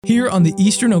Here on the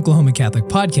Eastern Oklahoma Catholic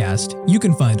Podcast, you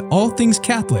can find all things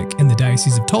Catholic in the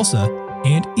Diocese of Tulsa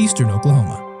and Eastern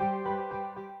Oklahoma.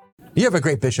 You have a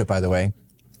great bishop, by the way.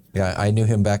 Yeah, I knew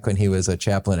him back when he was a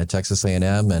chaplain at Texas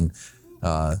A&M, and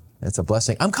it's a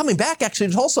blessing. I'm coming back, actually,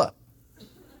 to Tulsa.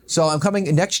 So I'm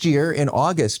coming next year in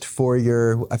August for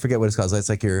your, I forget what it's called. It's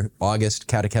like your August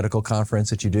catechetical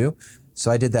conference that you do. So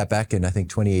I did that back in, I think,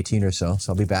 2018 or so.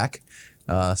 So I'll be back.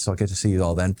 So I'll get to see you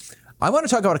all then. I want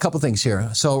to talk about a couple things here.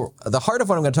 So the heart of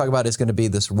what I'm going to talk about is going to be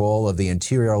this role of the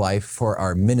interior life for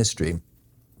our ministry.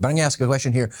 But I'm going to ask a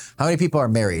question here. How many people are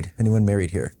married? Anyone married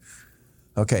here?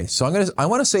 Okay, so I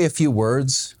want to say a few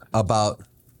words about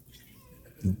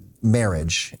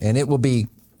marriage, and it will be,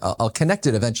 I'll connect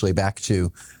it eventually back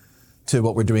to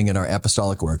what we're doing in our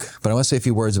apostolic work. But I want to say a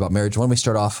few words about marriage. Why don't we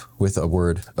start off with a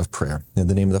word of prayer? In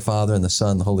the name of the Father, and the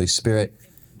Son, and the Holy Spirit.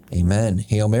 Amen.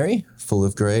 Hail Mary, full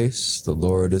of grace, the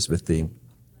Lord is with thee.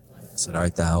 Blessed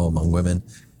art thou among women,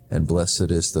 and blessed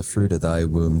is the fruit of thy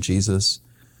womb, Jesus.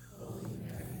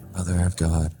 Mother of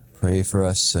God, pray for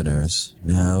us sinners,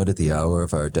 now and at the hour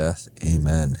of our death.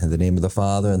 Amen. In the name of the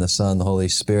Father, and the Son, and the Holy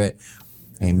Spirit.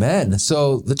 Amen.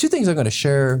 So the two things I'm going to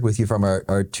share with you from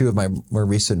are two of my more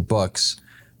recent books.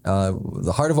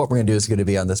 The heart of what we're going to do is going to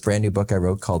be on this brand new book I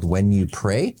wrote called When You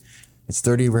Pray. It's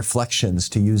 30 reflections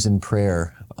to use in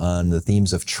prayer on the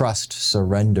themes of trust,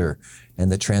 surrender,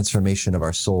 and the transformation of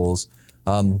our souls.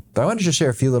 But I wanted to share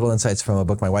a few little insights from a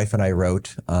book my wife and I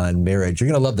wrote on marriage. You're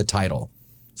going to love the title.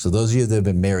 So those of you that have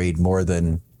been married more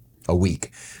than a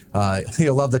week,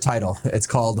 you'll love the title. It's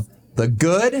called The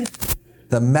Good,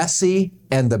 the Messy,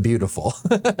 and the Beautiful.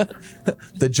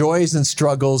 The Joys and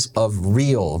Struggles of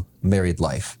Real Married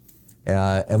Life.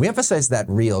 And we emphasize that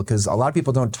real because a lot of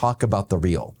people don't talk about the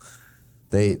real.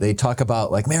 They talk about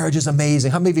like marriage is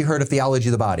amazing. How many of you heard of theology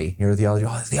of the body? You heard of theology?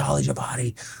 Oh, theology of the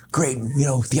body. Great,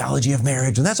 theology of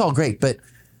marriage. And that's all great. But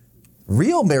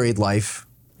real married life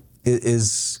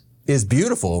is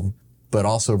beautiful, but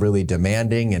also really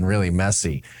demanding and really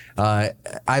messy.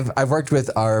 I've worked with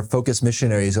our Focus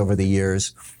missionaries over the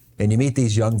years, and you meet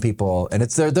these young people, and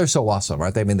they're so awesome,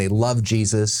 aren't they? I mean, they love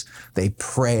Jesus, they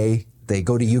pray, they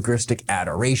go to Eucharistic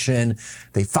adoration,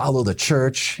 they follow the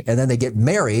church, and then they get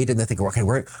married, and they think, okay,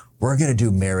 we're going to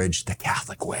do marriage the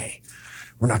Catholic way.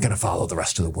 We're not going to follow the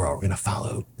rest of the world. We're going to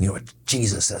follow, what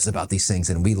Jesus says about these things.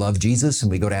 And we love Jesus,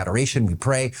 and we go to adoration, we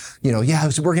pray. We're going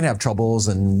to have troubles,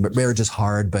 and marriage is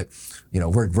hard, but we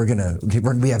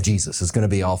have Jesus. It's going to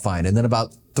be all fine. And then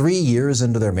about 3 years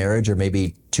into their marriage, or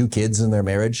maybe 2 kids in their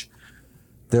marriage,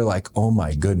 they're like, oh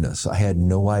my goodness, I had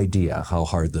no idea how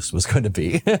hard this was going to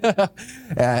be.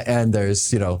 And there's,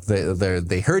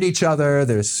 they hurt each other.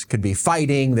 Could be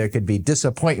fighting. There could be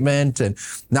disappointment and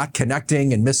not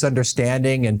connecting and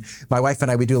misunderstanding. And my wife and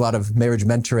I, we do a lot of marriage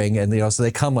mentoring. And, so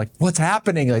they come like, what's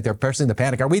happening? Like they're pressing the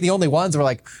panic. Are we the only ones? We're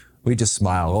like, we just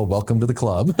smile. Oh, welcome to the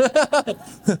club.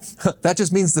 That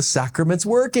just means the sacrament's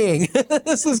working.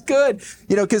 This is good.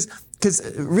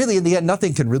 Because really in the end,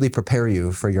 nothing can really prepare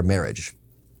you for your marriage.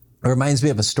 It reminds me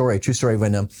of a true story,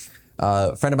 when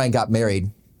a friend of mine got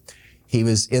married. He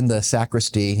was in the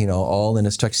sacristy, all in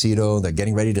his tuxedo. They're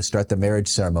getting ready to start the marriage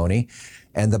ceremony.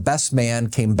 And the best man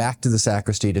came back to the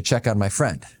sacristy to check on my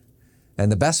friend.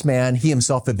 And the best man, he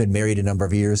himself had been married a number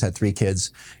of years, had 3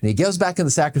 kids. And he goes back in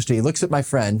the sacristy, he looks at my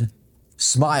friend,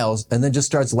 smiles, and then just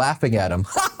starts laughing at him.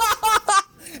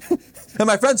 And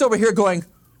my friend's over here going,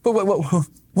 why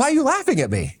are you laughing at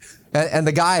me? And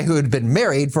the guy who had been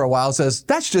married for a while says,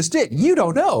 that's just it. You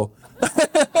don't know.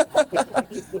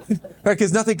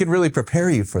 Because nothing can really prepare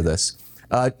you for this.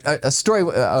 A story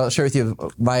I'll share with you.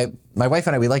 My wife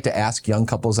and I, we like to ask young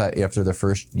couples after their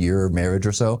first year of marriage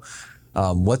or so,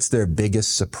 what's their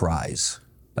biggest surprise,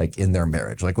 like in their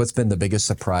marriage? Like what's been the biggest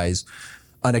surprise,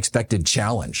 unexpected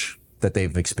challenge that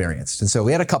they've experienced? And so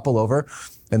we had a couple over,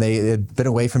 and they had been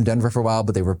away from Denver for a while,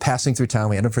 but they were passing through town.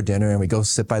 We had them for dinner, and we go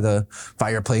sit by the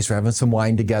fireplace. We're having some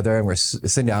wine together, and we're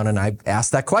sitting down, and I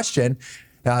asked that question.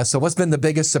 So what's been the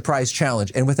biggest surprise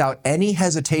challenge? And without any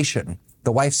hesitation,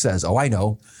 the wife says, oh, I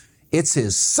know. It's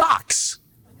his socks.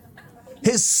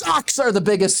 His socks are the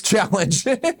biggest challenge.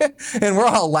 And we're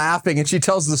all laughing. And she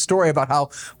tells the story about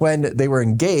how when they were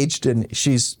engaged and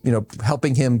she's,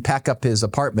 helping him pack up his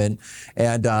apartment,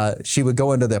 and she would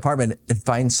go into the apartment and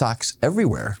find socks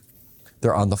everywhere.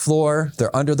 They're on the floor.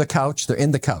 They're under the couch. They're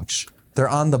in the couch. They're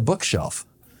on the bookshelf.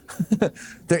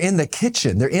 They're in the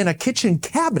kitchen. They're in a kitchen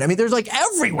cabinet. I mean, there's like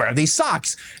everywhere, these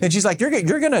socks. And she's like, you're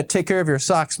going to take care of your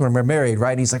socks when we're married,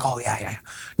 right? And he's like, oh, yeah.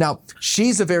 Now,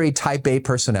 she's a very type A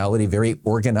personality, very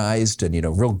organized and,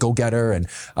 real go-getter.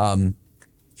 And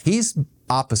he's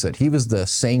opposite. He was the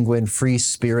sanguine, free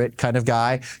spirit kind of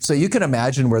guy. So you can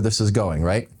imagine where this is going,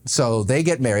 right? So they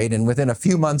get married, and within a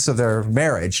few months of their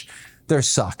marriage, there's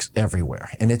socks everywhere,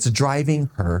 and it's driving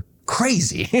her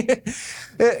crazy.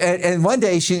 and one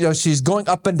day she's going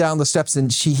up and down the steps,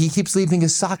 and he keeps leaving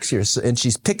his socks here, and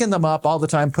she's picking them up all the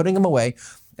time, putting them away.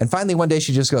 And finally one day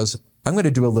she just goes, I'm going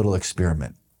to do a little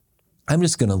experiment. I'm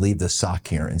just going to leave this sock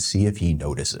here and see if he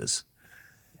notices.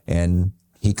 And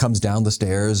he comes down the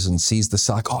stairs and sees the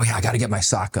sock. Oh yeah, I got to get my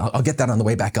sock. I'll get that on the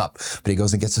way back up. But he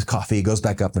goes and gets his coffee. He goes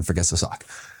back up and forgets the sock.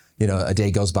 A day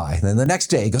goes by. And then the next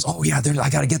day he goes, oh yeah, I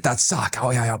got to get that sock.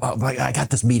 Oh yeah, I got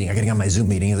this meeting. I got to get on my Zoom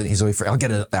meeting. I'll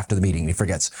get it after the meeting. And he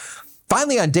forgets.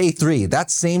 Finally, on day 3,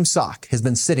 that same sock has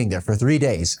been sitting there for 3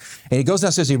 days. And he goes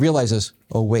downstairs. He realizes,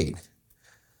 oh wait,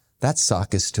 that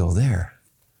sock is still there.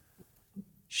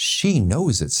 She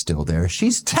knows it's still there.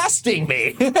 She's testing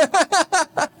me.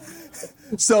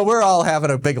 So we're all having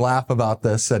a big laugh about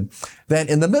this. And then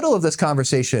in the middle of this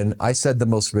conversation, I said the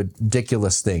most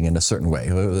ridiculous thing in a certain way.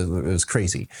 It was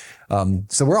crazy.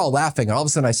 So we're all laughing. And all of a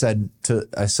sudden I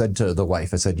said to the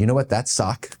wife, I said, you know what? That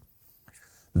sock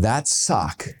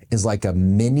is like a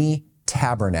mini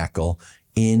tabernacle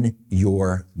in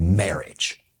your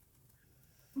marriage.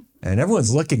 And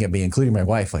everyone's looking at me, including my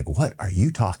wife, like, what are you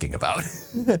talking about?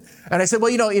 And I said, well,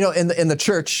 in the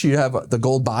church, you have the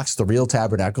gold box, the real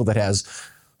tabernacle that has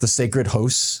the sacred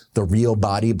hosts, the real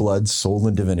body, blood, soul,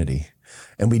 and divinity.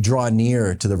 And we draw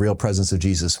near to the real presence of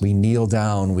Jesus. We kneel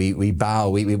down, we bow,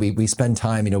 we spend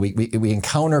time, we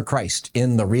encounter Christ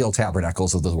in the real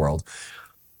tabernacles of the world.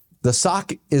 The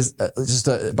sock is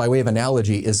by way of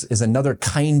analogy, is another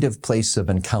kind of place of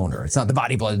encounter. It's not the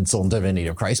body, blood, and soul, and divinity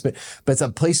of Christ, but it's a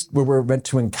place where we're meant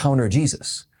to encounter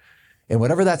Jesus. And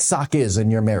whatever that sock is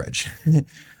in your marriage,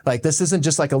 like this isn't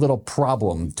just like a little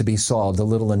problem to be solved, a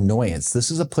little annoyance. This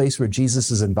is a place where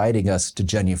Jesus is inviting us to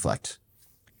genuflect.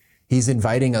 He's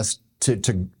inviting us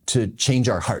to change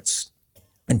our hearts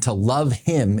and to love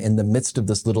him in the midst of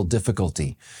this little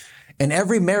difficulty. And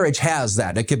every marriage has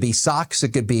that. It could be socks. It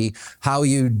could be how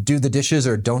you do the dishes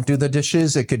or don't do the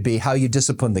dishes. It could be how you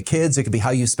discipline the kids. It could be how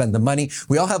you spend the money.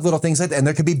 We all have little things like that. And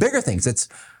there could be bigger things. It's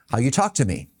how you talk to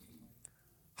me,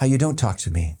 how you don't talk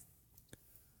to me,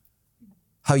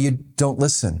 how you don't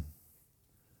listen,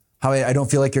 how I don't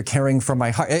feel like you're caring for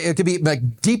my heart. It could be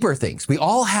like deeper things. We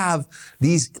all have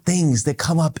these things that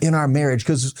come up in our marriage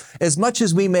because as much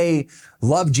as we may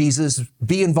love Jesus,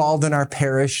 be involved in our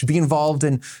parish, be involved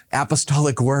in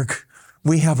apostolic work,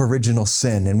 we have original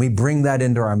sin and we bring that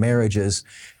into our marriages.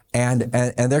 And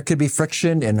there could be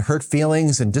friction and hurt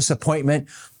feelings and disappointment.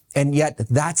 And yet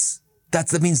that's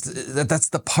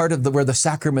the part of where the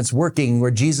sacrament's working,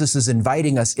 where Jesus is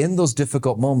inviting us in those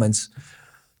difficult moments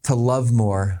to love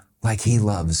more like he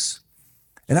loves.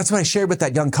 And that's what I shared with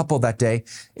that young couple that day,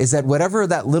 is that whatever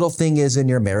that little thing is in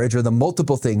your marriage or the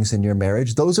multiple things in your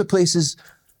marriage, those are places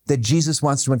that Jesus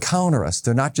wants to encounter us.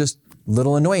 They're not just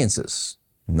little annoyances,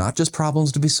 not just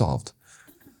problems to be solved.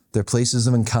 They're places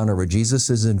of encounter where Jesus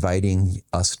is inviting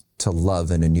us to love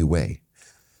in a new way.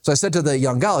 So I said to the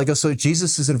young gal, I go, so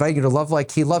Jesus is inviting you to love like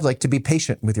he loved, like to be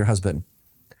patient with your husband,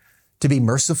 to be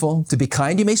merciful, to be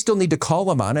kind. You may still need to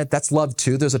call him on it. That's love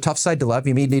too. There's a tough side to love.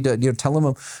 You may need to tell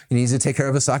him he needs to take care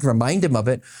of his sock, remind him of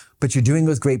it, but you're doing it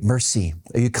with great mercy.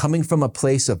 Are you coming from a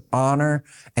place of honor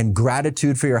and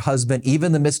gratitude for your husband, even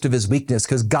in the midst of his weakness?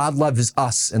 Because God loves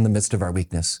us in the midst of our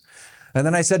weakness. And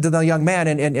then I said to the young man,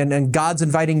 and God's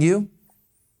inviting you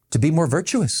to be more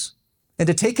virtuous and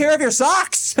to take care of your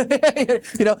socks,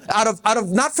 out of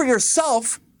not for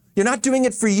yourself. You're not doing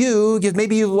it for you.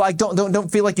 Maybe you don't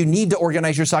feel like you need to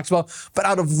organize your socks well, but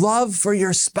out of love for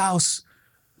your spouse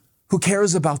who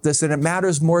cares about this and it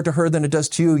matters more to her than it does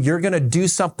to you, you're going to do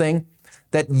something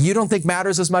that you don't think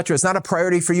matters as much or it's not a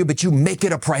priority for you, but you make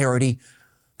it a priority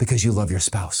because you love your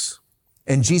spouse.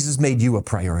 And Jesus made you a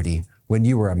priority when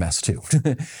you were a mess too.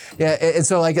 Yeah, and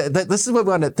so this is what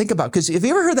we want to think about. Because have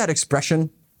you ever heard that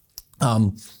expression,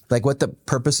 like what the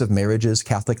purpose of marriage is,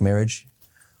 Catholic marriage?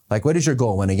 Like, what is your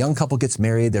goal? When a young couple gets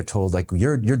married, they're told, like,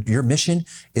 your mission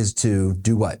is to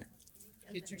do what?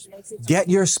 Get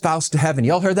your spouse to heaven.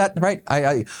 Y'all heard that, right?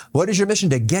 What is your mission?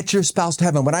 To get your spouse to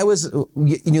heaven. When I was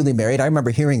newly married, I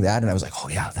remember hearing that, and I was like, oh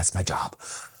yeah, that's my job.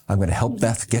 I'm going to help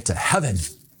Beth get to heaven.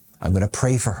 I'm going to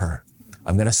pray for her.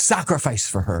 I'm going to sacrifice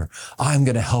for her. I'm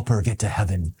going to help her get to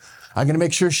heaven. I'm going to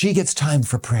make sure she gets time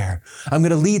for prayer. I'm going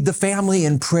to lead the family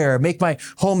in prayer, make my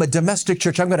home a domestic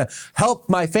church. I'm going to help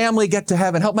my family get to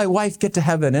heaven, help my wife get to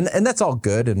heaven. And that's all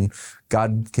good, and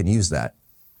God can use that.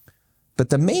 But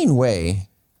the main way,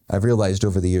 I've realized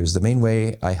over the years, the main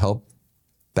way I help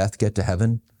Beth get to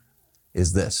heaven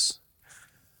is this.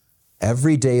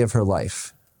 every day of her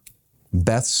life,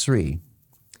 Beth Sri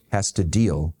has to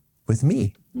deal with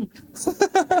me.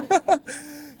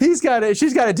 She's got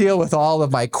to deal with all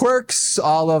of my quirks,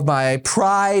 all of my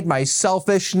pride, my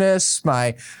selfishness,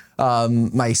 my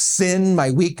sin,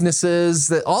 my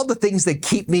weaknesses, all the things that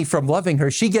keep me from loving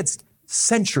her. She gets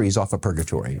centuries off of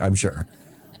purgatory, I'm sure.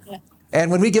 And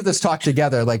when we give this talk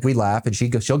together, like we laugh, and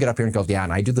she'll get up here and go, yeah,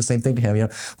 and I do the same thing to him, you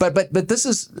know. But this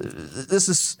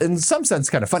is in some sense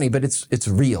kind of funny, but it's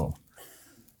real.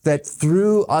 That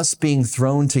through us being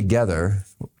thrown together,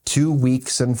 two weak,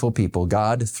 sinful people,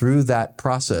 God, through that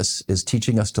process, is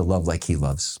teaching us to love like he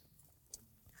loves.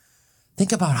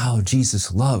 Think about how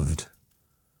Jesus loved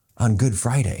on Good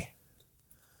Friday.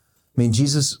 I mean,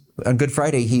 Jesus, on Good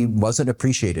Friday, he wasn't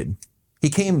appreciated. He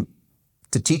came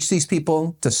to teach these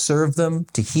people, to serve them,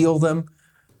 to heal them,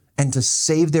 and to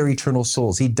save their eternal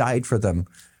souls. He died for them,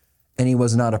 and he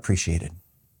was not appreciated.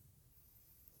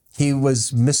 He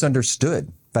was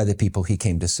misunderstood by the people he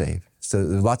came to save. So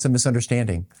there's lots of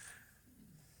misunderstanding.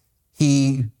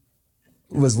 He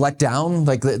was let down,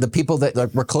 like the people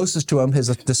that were closest to him, his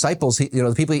disciples,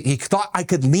 the people he thought, I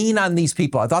could lean on these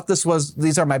people. I thought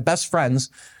these are my best friends.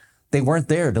 They weren't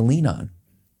there to lean on.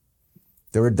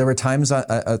 There were times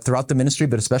throughout the ministry,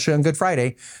 but especially on Good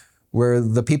Friday, where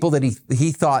the people that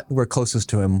he thought were closest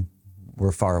to him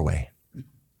were far away,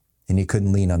 and he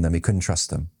couldn't lean on them. He couldn't trust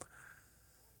them.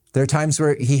 There are times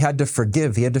where he had to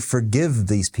forgive. He had to forgive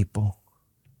these people.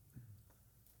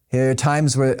 There are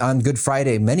times where on Good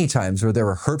Friday, many times where there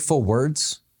were hurtful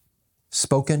words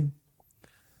spoken.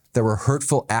 There were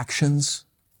hurtful actions.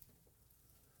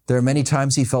 There are many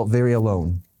times he felt very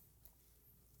alone.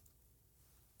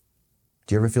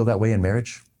 Do you ever feel that way in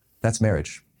marriage? That's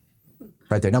marriage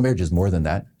right there. Now, marriage is more than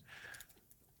that.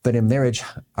 But in marriage,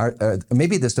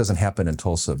 maybe this doesn't happen in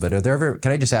Tulsa, but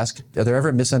can I just ask, are there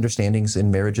ever misunderstandings in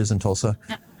marriages in Tulsa?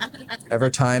 Ever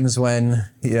times when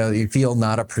you feel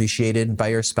not appreciated by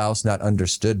your spouse, not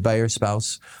understood by your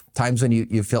spouse? Times when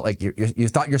you felt like you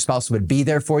thought your spouse would be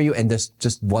there for you and this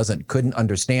just couldn't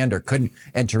understand or couldn't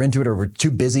enter into it, or were too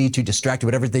busy, too distracted,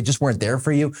 whatever, they just weren't there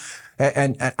for you.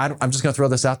 And I'm just going to throw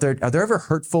this out there. Are there ever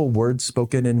hurtful words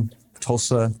spoken in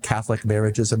Tulsa Catholic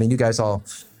marriages? I mean, you guys all...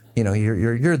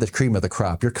 you're the cream of the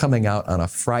crop. You're coming out on a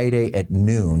Friday at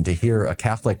noon to hear a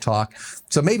Catholic talk.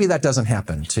 So maybe that doesn't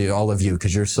happen to all of you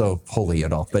because you're so holy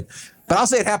and all. But I'll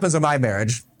say it happens in my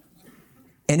marriage.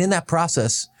 And in that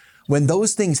process, when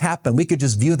those things happen, we could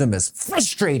just view them as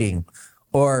frustrating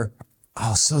or,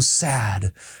 oh, so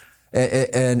sad.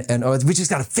 And we just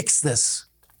got to fix this.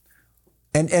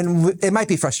 And it might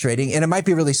be frustrating, and it might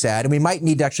be really sad, and we might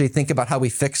need to actually think about how we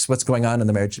fix what's going on in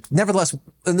the marriage. Nevertheless,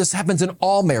 and this happens in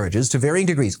all marriages to varying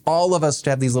degrees. All of us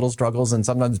have these little struggles and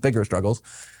sometimes bigger struggles.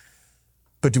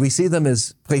 But do we see them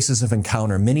as places of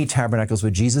encounter, mini tabernacles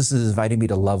where Jesus is inviting me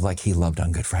to love like he loved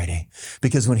on Good Friday?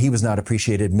 Because when he was not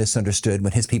appreciated, misunderstood,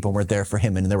 when his people weren't there for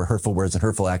him and there were hurtful words and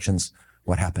hurtful actions,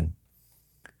 what happened?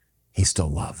 He still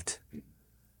loved.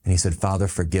 And he said, Father,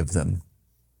 forgive them.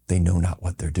 They know not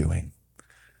what they're doing.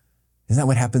 Isn't that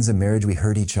what happens in marriage? We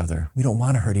hurt each other. We don't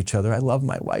want to hurt each other. I love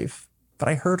my wife, but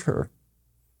I hurt her.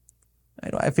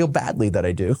 I feel badly that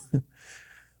I do.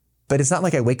 But it's not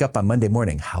like I wake up on Monday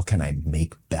morning, how can I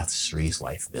make Beth Sri's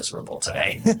life miserable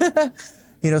today?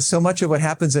 So much of what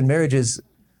happens in marriage is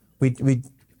we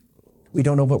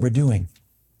don't know what we're doing.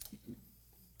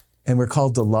 And we're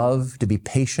called to love, to be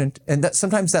patient. And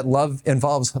sometimes that love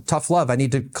involves tough love. I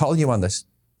need to call you on this.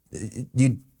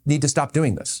 You need to stop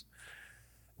doing this.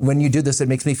 When you do this, it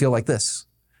makes me feel like this.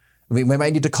 We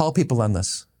might need to call people on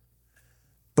this.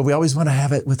 But we always want to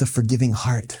have it with a forgiving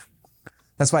heart.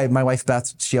 That's why my wife,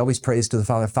 Beth, she always prays to the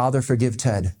Father, Father, forgive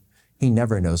Ted. He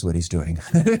never knows what he's doing.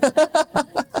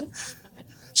 But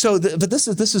this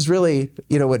is really,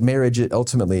 what marriage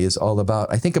ultimately is all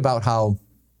about. I think about how,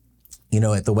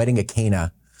 at the wedding at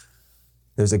Cana,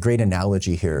 there's a great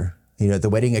analogy here. At the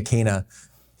wedding at Cana,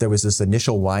 there was this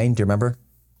initial wine. Do you remember?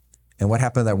 And what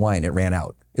happened to that wine? It ran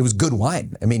out. It was good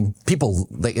wine. I mean, people,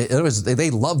 they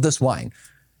loved this wine.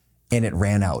 And it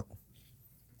ran out.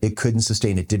 It couldn't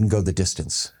sustain. It didn't go the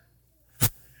distance.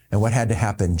 And what had to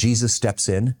happen? Jesus steps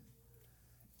in,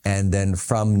 and then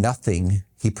from nothing,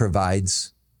 he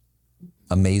provides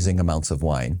amazing amounts of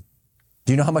wine.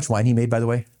 Do you know how much wine he made, by the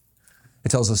way? It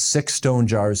tells us 6 stone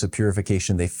jars of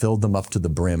purification. They filled them up to the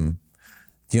brim.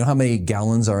 Do you know how many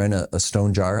gallons are in a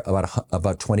stone jar?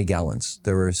 About 20 gallons.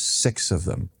 There were 6 of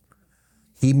them.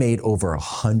 He made over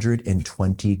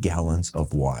 120 gallons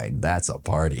of wine. That's a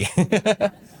party.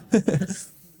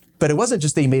 But it wasn't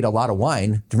just that he made a lot of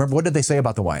wine. Do you remember, what did they say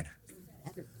about the wine?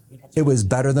 It was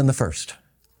better than the first.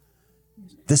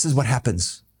 This is what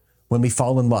happens when we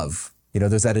fall in love.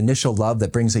 There's that initial love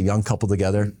that brings a young couple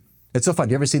together. It's so fun.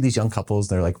 Do you ever see these young couples?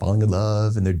 They're like falling in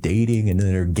love and they're dating and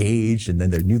then they're engaged and then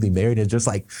they're newly married and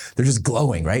they're just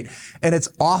glowing, right? And it's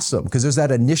awesome because there's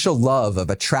that initial love of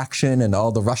attraction and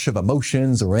all the rush of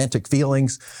emotions, and romantic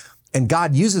feelings. And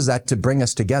God uses that to bring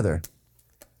us together.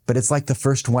 But it's like the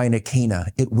first wine at Cana.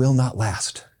 It will not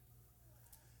last.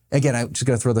 Again, I'm just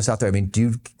going to throw this out there. I mean,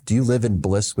 do you live in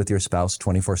bliss with your spouse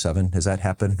 24/7? Has that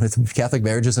happened with Catholic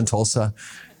marriages in Tulsa?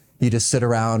 You just sit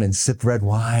around and sip red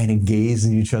wine and gaze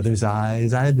in each other's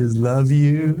eyes. I just love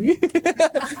you.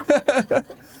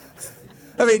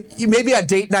 I mean, maybe on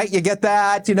date night you get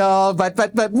that,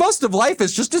 but most of life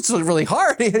is it's really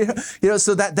hard.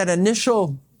 So that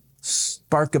initial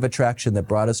spark of attraction that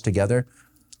brought us together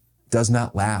does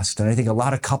not last. And I think a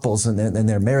lot of couples in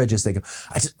their marriages, they go,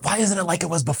 why isn't it like it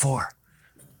was before?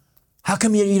 How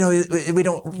come, we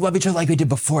don't love each other like we did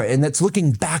before? And that's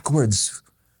looking backwards.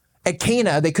 At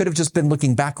Cana, they could have just been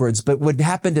looking backwards, but what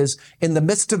happened is in the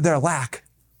midst of their lack,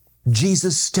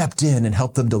 Jesus stepped in and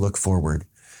helped them to look forward.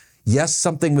 Yes,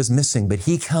 something was missing, but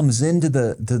he comes into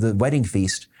the wedding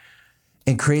feast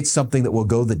and creates something that will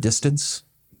go the distance,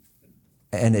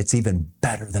 and it's even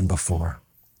better than before.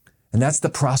 And that's the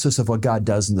process of what God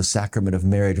does in the sacrament of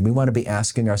marriage. And we want to be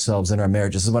asking ourselves in our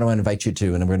marriage, this is what I want to invite you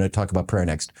to, and we're going to talk about prayer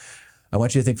next. I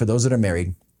want you to think, for those that are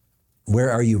married,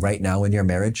 where are you right now in your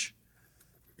marriage?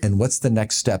 And what's the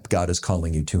next step God is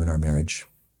calling you to in our marriage?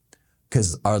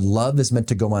 Because our love is meant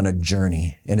to go on a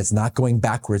journey, and it's not going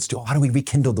backwards to, how do we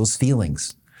rekindle those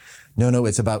feelings? No,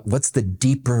 it's about what's the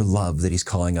deeper love that he's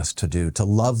calling us to do, to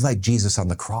love like Jesus on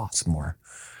the cross more.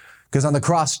 Because on the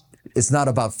cross, it's not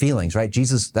about feelings, right?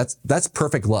 Jesus, that's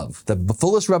perfect love. The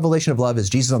fullest revelation of love is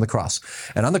Jesus on the cross.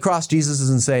 And on the cross, Jesus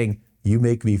isn't saying, you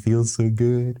make me feel so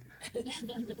good.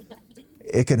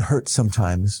 It can hurt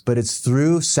sometimes, but it's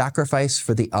through sacrifice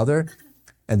for the other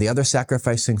and the other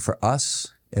sacrificing for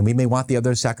us. And we may want the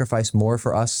other to sacrifice more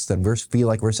for us than we feel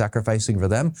like we're sacrificing for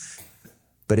them.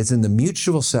 But it's in the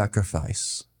mutual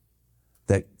sacrifice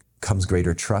that comes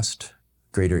greater trust,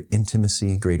 greater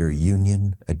intimacy, greater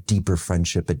union, a deeper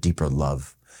friendship, a deeper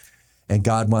love. And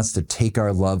God wants to take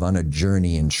our love on a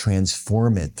journey and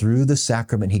transform it through the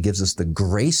sacrament. He gives us the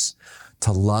grace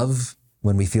to love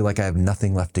when we feel like I have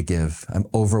nothing left to give. I'm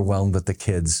overwhelmed with the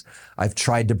kids. I've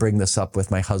tried to bring this up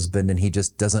with my husband and he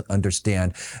just doesn't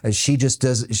understand. She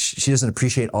doesn't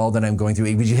appreciate all that I'm going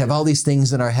through. We have all these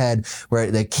things in our head where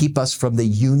they keep us from the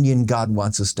union God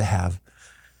wants us to have.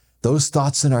 Those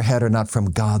thoughts in our head are not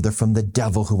from God. They're from the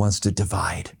devil who wants to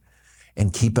divide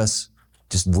and keep us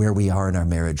just where we are in our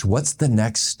marriage. What's the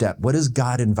next step? What is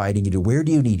God inviting you to? Where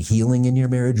do you need healing in your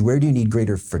marriage? Where do you need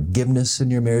greater forgiveness in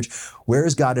your marriage? Where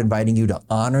is God inviting you to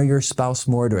honor your spouse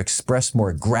more, to express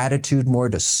more gratitude more,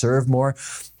 to serve more,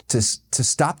 to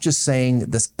stop just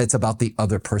saying this, it's about the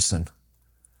other person?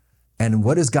 And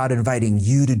what is God inviting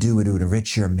you to do to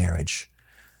enrich your marriage?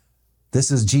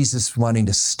 This is Jesus wanting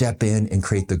to step in and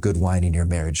create the good wine in your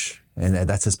marriage. And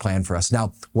that's his plan for us.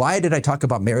 Now, why did I talk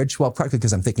about marriage? Well, partly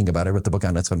because I'm thinking about it. I wrote the book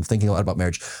on it, so I'm thinking a lot about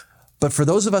marriage. But for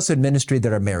those of us in ministry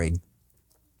that are married,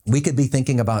 we could be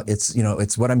thinking about it's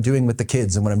what I'm doing with the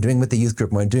kids and what I'm doing with the youth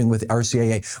group, what I'm doing with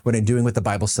RCIA, what I'm doing with the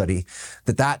Bible study.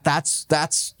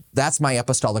 That's my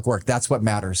apostolic work. That's what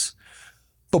matters.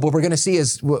 But what we're going to see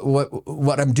is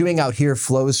what I'm doing out here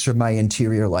flows from my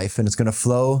interior life, and it's going to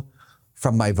flow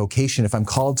from my vocation. If I'm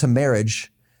called to marriage,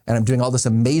 and I'm doing all this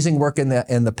amazing work in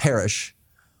the parish,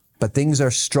 but things are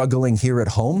struggling here at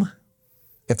home.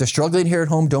 If they're struggling here at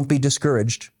home, don't be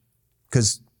discouraged,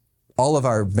 because all of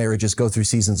our marriages go through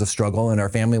seasons of struggle and our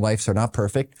family lives are not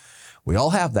perfect. We all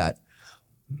have that.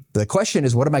 The question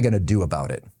is, what am I going to do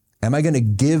about it? Am I going to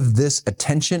give this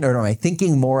attention, or am I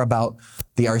thinking more about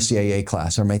the RCIA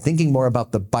class? Or am I thinking more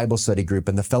about the Bible study group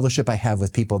and the fellowship I have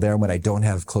with people there when I don't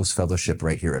have close fellowship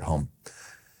right here at home?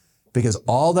 Because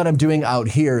all that I'm doing out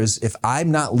here is, if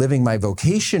I'm not living my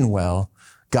vocation well,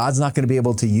 God's not going to be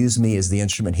able to use me as the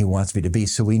instrument he wants me to be.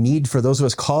 So we need, for those of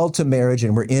us called to marriage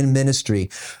and we're in ministry,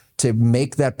 to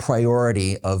make that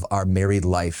priority of our married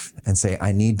life and say,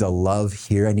 I need to love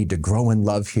here. I need to grow in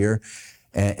love here.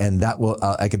 And that will,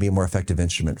 I can be a more effective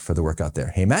instrument for the work out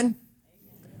there. Amen?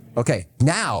 Okay.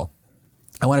 Now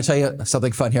I want to tell you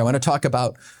something fun here. I want to talk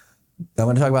about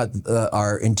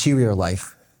our interior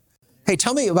life. Hey,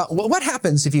 tell me about what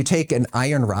happens if you take an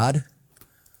iron rod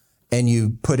and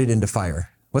you put it into fire.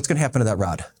 What's going to happen to that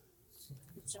rod?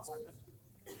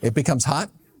 It becomes hot.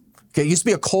 Okay, it used to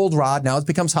be a cold rod. Now it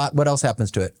becomes hot. What else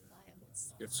happens to it?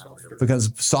 It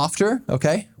becomes softer.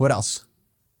 Okay, what else?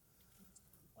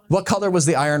 What color was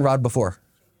the iron rod before?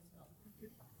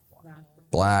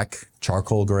 Black,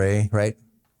 charcoal gray, right?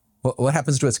 what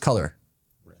happens to its color?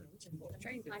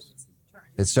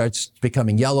 It starts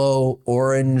becoming yellow,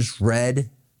 orange, red.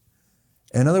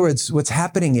 In other words, what's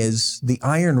happening is the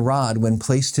iron rod, when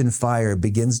placed in fire,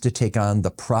 begins to take on the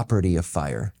property of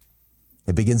fire.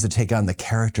 It begins to take on the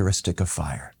characteristic of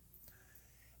fire.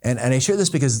 And I share this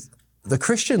because the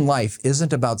Christian life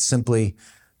isn't about simply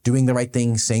doing the right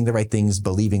things, saying the right things,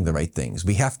 believing the right things.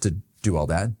 We have to do all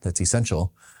that. That's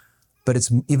essential. But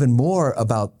it's even more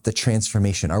about the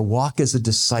transformation. Our walk as a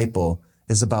disciple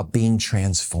is about being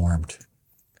transformed.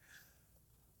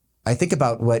 I think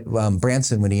about what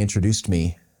Branson, when he introduced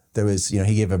me, there was,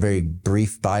 he gave a very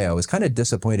brief bio. I was kind of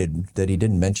disappointed that he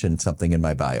didn't mention something in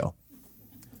my bio.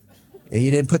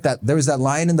 He didn't put that. There was that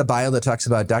line in the bio that talks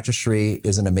about Dr. Sri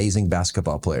is an amazing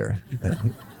basketball player.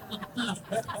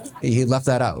 He left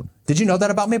that out. Did you know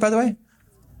that about me, by the way?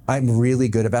 I'm really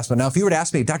good at basketball. Now, if you were to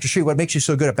ask me, Dr. Sri, what makes you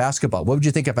so good at basketball? What would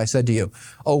you think if I said to you,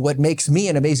 oh, what makes me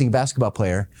an amazing basketball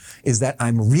player is that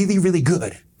I'm really, really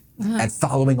good at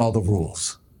following all the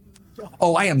rules.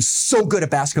 Oh, I am so good at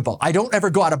basketball. I don't ever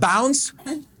go out of bounds.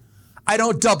 I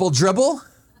don't double dribble.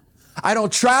 I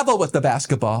don't travel with the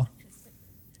basketball.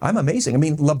 I'm amazing. I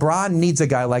mean, LeBron needs a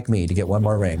guy like me to get one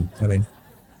more ring.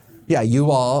 Yeah,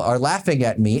 you all are laughing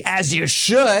at me, as you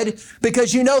should,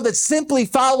 because you know that simply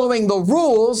following the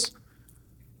rules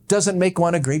doesn't make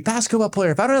one a great basketball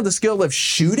player. If I don't have the skill of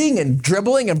shooting and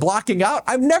dribbling and blocking out,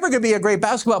 I'm never going to be a great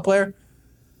basketball player,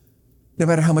 no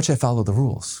matter how much I follow the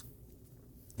rules.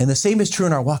 And the same is true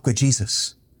in our walk with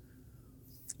Jesus.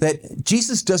 That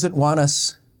Jesus doesn't want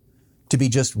us to be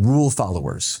just rule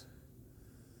followers.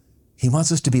 He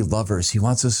wants us to be lovers. He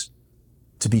wants us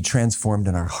to be transformed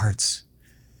in our hearts.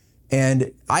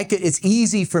 And it's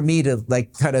easy for me to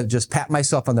kind of just pat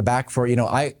myself on the back for,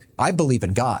 I believe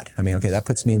in God. I mean, okay, that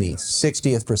puts me in the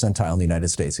 60th percentile in the United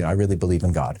States. I really believe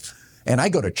in God. And I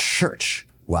go to church.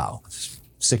 Wow,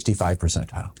 65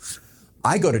 percentile.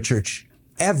 I go to church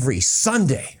every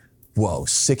Sunday. Whoa,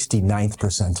 69th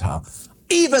percentile.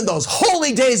 Even those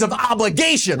holy days of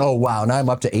obligation. Oh, wow. Now I'm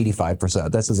up to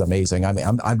 85%. This is amazing. I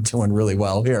mean, I'm doing really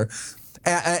well here.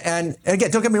 And again,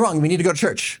 don't get me wrong. We need to go to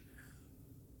church.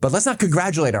 But let's not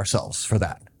congratulate ourselves for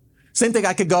that. Same thing,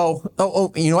 I could go,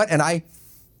 you know what? And I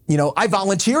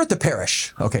volunteer at the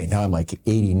parish. Okay, now I'm like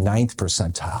 89th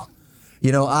percentile.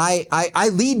 I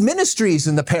lead ministries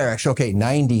in the parish. Okay,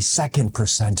 92nd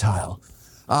percentile.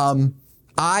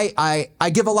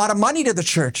 I give a lot of money to the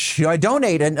church. I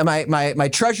donate and my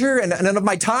treasure and of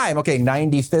my time. Okay,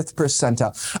 95th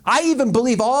percentile. I even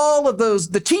believe all of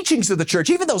the teachings of the church,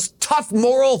 even those tough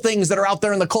moral things that are out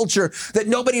there in the culture that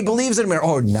nobody believes in.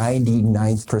 Oh,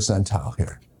 99th percentile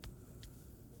here.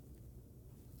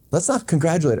 Let's not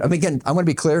congratulate. I mean, again, I want to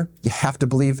be clear. You have to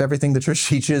believe everything the church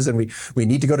teaches, and we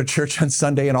need to go to church on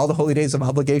Sunday and all the holy days of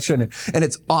obligation. And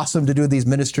it's awesome to do these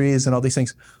ministries and all these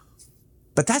things.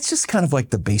 But that's just kind of like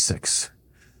the basics.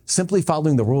 Simply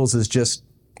following the rules is just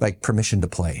like permission to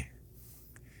play.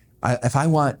 If I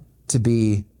want to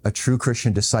be a true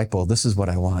Christian disciple, this is what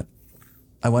I want.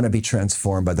 I want to be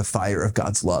transformed by the fire of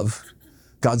God's love.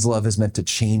 God's love is meant to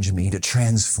change me, to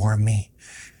transform me.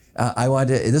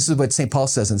 This is what St. Paul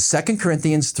says in 2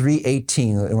 Corinthians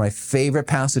 3:18, one of my favorite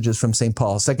passages from St.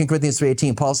 Paul. 2 Corinthians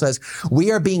 3:18, Paul says,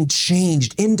 we are being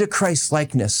changed into Christ's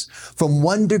likeness from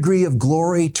one degree of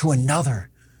glory to another.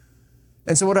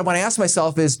 And so what I want to ask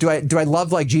myself is, do I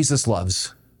love like Jesus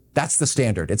loves? That's the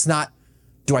standard. It's not,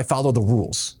 do I follow the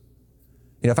rules?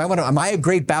 If I want to, am I a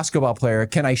great basketball player?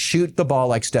 Can I shoot the ball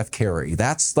like Steph Curry?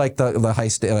 That's like the high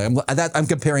standard. I'm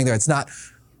comparing there. It's not,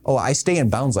 oh, I stay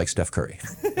in bounds like Steph Curry.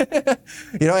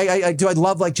 Do I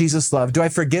love like Jesus loved? Do I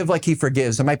forgive like he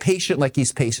forgives? Am I patient like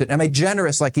he's patient? Am I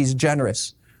generous like he's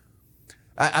generous?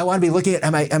 I want to be looking at,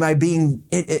 am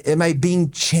I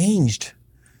being changed?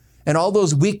 And all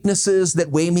those weaknesses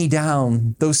that weigh me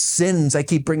down, those sins I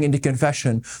keep bringing to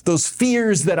confession, those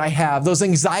fears that I have, those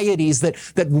anxieties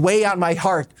that weigh on my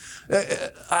heart.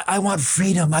 I want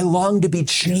freedom. I long to be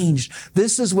changed.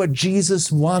 This is what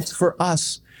Jesus wants for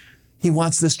us. He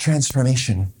wants this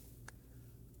transformation.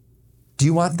 Do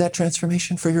you want that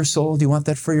transformation for your soul? Do you want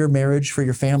that for your marriage, for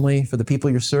your family, for the people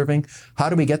you're serving? How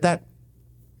do we get that?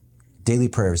 Daily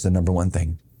prayer is the number one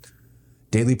thing.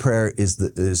 Daily prayer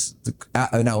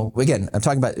now, again, I'm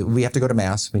talking about, we have to go to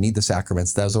Mass. We need the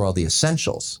sacraments. Those are all the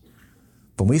essentials.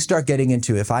 But when we start getting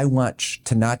into, if I want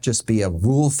to not just be a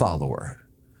rule follower,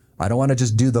 I don't want to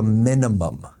just do the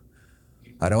minimum.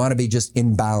 I don't want to be just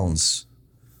in bounds.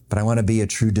 But I want to be a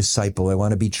true disciple. I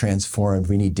want to be transformed.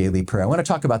 We need daily prayer. I want to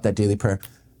talk about that daily prayer.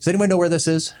 Does anyone know where this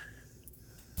is?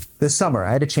 This summer,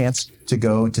 I had a chance to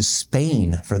go to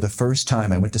Spain for the first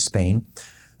time. I went to Spain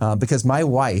because my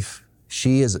wife,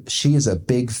 She is a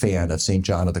big fan of St.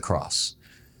 John of the Cross.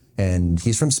 And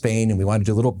he's from Spain, and we wanted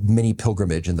to do a little mini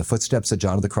pilgrimage in the footsteps of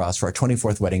John of the Cross for our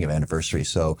 24th wedding anniversary.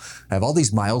 So I have all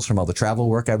these miles from all the travel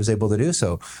work I was able to do.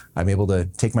 So I'm able to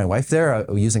take my wife there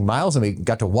using miles, and we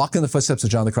got to walk in the footsteps of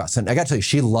John of the Cross. And I got to tell you,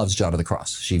 she loves John of the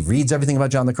Cross. She reads everything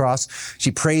about John of the Cross. She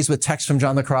prays with texts from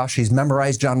John of the Cross. She's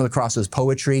memorized John of the Cross's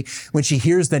poetry. When she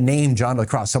hears the name John of the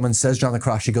Cross, someone says John of the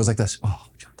Cross, she goes like this, oh,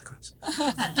 John of the Cross.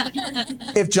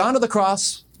 If John of the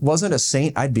Cross wasn't a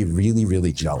saint, I'd be really,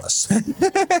 really jealous.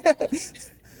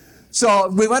 So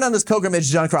we went on this pilgrimage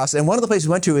to John of the Cross, and one of the places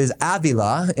we went to is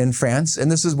Avila in France,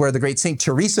 and this is where the great Saint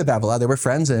Teresa of Avila, they were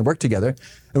friends and they worked together,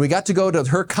 and we got to go to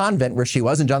her convent where she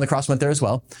was, and John of the Cross went there as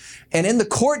well. And in the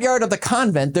courtyard of the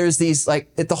convent, there's these,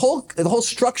 the whole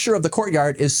structure of the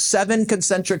courtyard is 7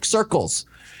 concentric circles.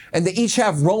 And they each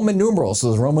have Roman numerals. So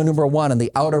there's Roman numeral 1 in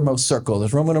the outermost circle.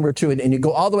 There's Roman number 2, and you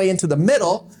go all the way into the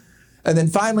middle, and then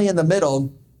finally in the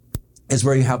middle is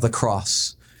where you have the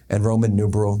cross and Roman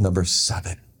numeral number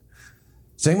 7.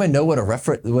 Does anyone know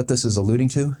what this is alluding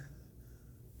to?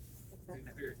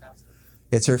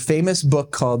 It's her famous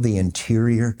book called The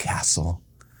Interior Castle.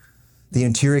 The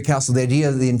Interior Castle, the idea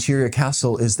of the Interior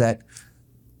Castle is that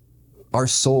our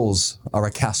souls are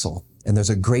a castle, and there's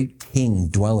a great king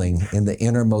dwelling in the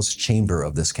innermost chamber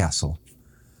of this castle.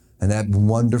 And that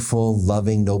wonderful,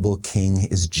 loving, noble king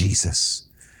is Jesus.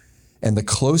 And the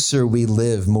closer we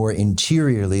live more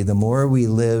interiorly, the more we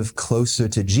live closer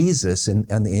to Jesus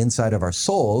and on the inside of our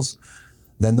souls,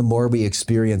 then the more we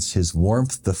experience his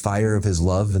warmth, the fire of his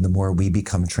love, and the more we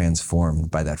become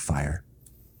transformed by that fire.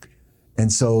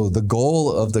 And so the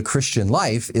goal of the Christian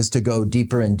life is to go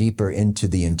deeper and deeper into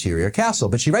the interior castle.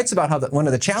 But she writes about how one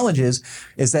of the challenges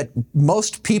is that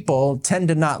most people tend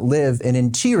to not live an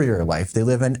interior life. They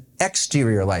live an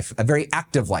exterior life, a very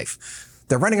active life.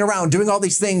 They're running around doing all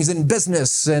these things in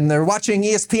business, and they're watching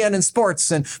ESPN and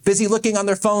sports and busy looking on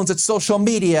their phones at social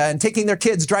media and taking their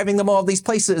kids, driving them all these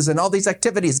places and all these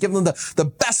activities, giving them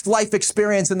the best life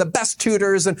experience and the best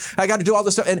tutors. And I got to do all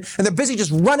this stuff. And they're busy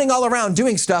just running all around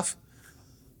doing stuff.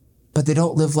 But they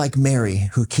don't live like Mary,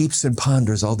 who keeps and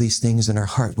ponders all these things in her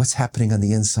heart. What's happening on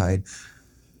the inside?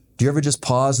 Do you ever just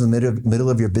pause in the middle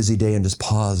of your busy day and just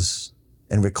pause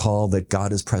and recall that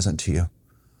God is present to you?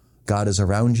 God is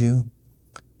around you.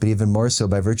 But even more so,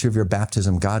 by virtue of your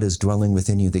baptism, God is dwelling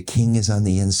within you. The King is on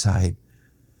the inside.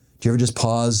 Do you ever just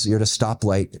pause? You're at a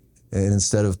stoplight, and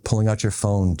instead of pulling out your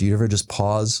phone, do you ever just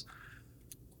pause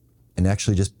and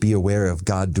actually just be aware of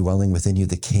God dwelling within you,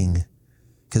 the King?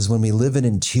 Because when we live an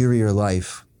interior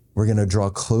life, we're going to draw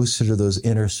closer to those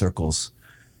inner circles,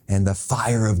 and the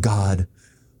fire of God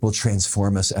will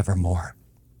transform us evermore.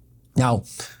 Now,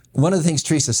 one of the things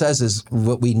Teresa says is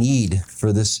what we need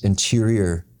for this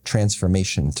interior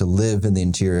transformation, to live in the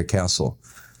interior castle.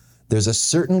 There's a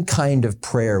certain kind of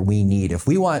prayer we need. If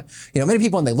we want, many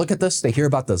people, when they look at this, they hear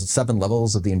about the 7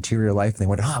 levels of the interior life, and they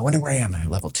wonder, I wonder where I am. Am I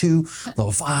level 2,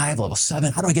 level 5, level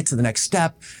 7? How do I get to the next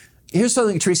step? Here's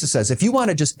something Teresa says. If you want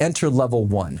to just enter level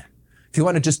 1, if you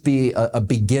want to just be a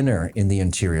beginner in the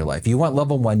interior life, you want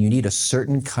level 1, you need a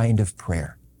certain kind of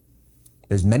prayer.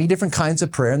 There's many different kinds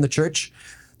of prayer in the church.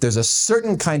 There's a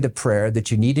certain kind of prayer that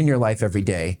you need in your life every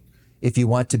day if you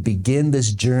want to begin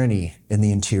this journey in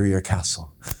the interior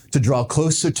castle, to draw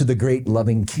closer to the great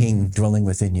loving King dwelling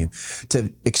within you,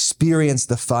 to experience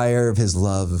the fire of his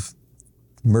love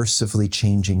mercifully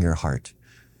changing your heart.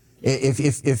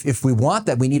 If we want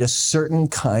that, we need a certain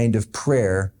kind of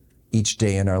prayer each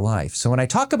day in our life. So when I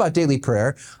talk about daily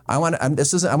prayer, I want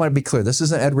to be clear. This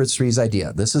isn't Edward Sri's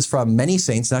idea. This is from many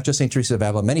saints, not just St. Teresa of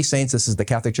Avila, many saints. This is the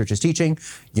Catholic Church's teaching.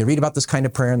 You read about this kind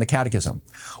of prayer in the Catechism.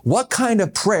 What kind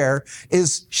of prayer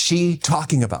is she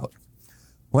talking about?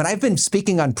 When I've been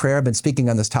speaking on prayer, I've been speaking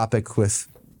on this topic with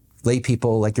lay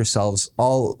people like yourselves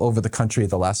all over the country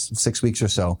the last 6 weeks or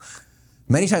so.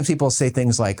 Many times people say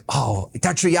things like, oh,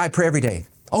 Dr. I pray every day.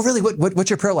 Oh, really? What's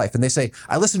your prayer life? And they say,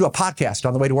 I listen to a podcast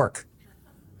on the way to work.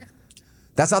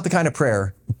 That's not the kind of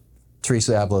prayer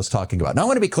Teresa of Avila is talking about. Now, I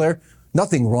want to be clear,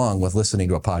 nothing wrong with listening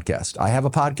to a podcast. I have a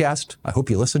podcast. I hope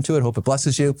you listen to it. Hope it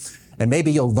blesses you. And maybe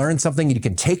you'll learn something you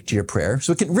can take to your prayer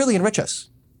so it can really enrich us.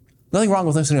 Nothing wrong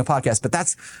with listening to a podcast, but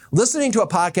that's listening to a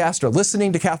podcast or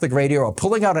listening to Catholic radio or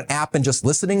pulling out an app and just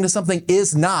listening to something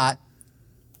is not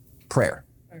prayer.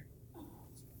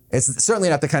 It's certainly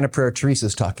not the kind of prayer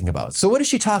Teresa's talking about. So what is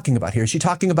she talking about here? Is she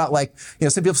talking about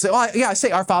some people say, oh, yeah, I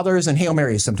say Our Fathers and Hail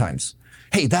Marys sometimes.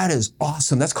 Hey, that is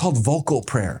awesome. That's called vocal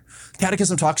prayer.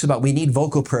 Catechism talks about we need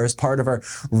vocal prayer as part of our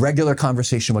regular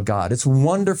conversation with God. It's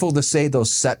wonderful to say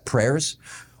those set prayers,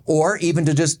 or even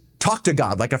to just talk to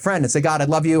God like a friend and say, God, I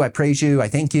love you. I praise you. I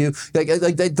thank you.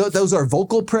 Those are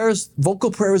vocal prayers.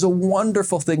 Vocal prayer is a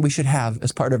wonderful thing we should have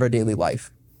as part of our daily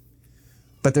life.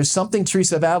 But there's something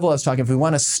Teresa of Avila is talking, if we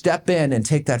want to step in and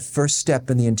take that first step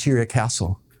in the interior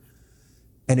castle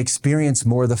and experience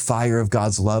more of the fire of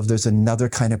God's love, there's another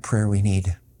kind of prayer we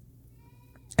need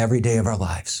every day of our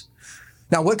lives.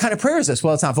 Now, what kind of prayer is this?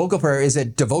 Well, it's not vocal prayer. Is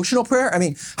it devotional prayer? I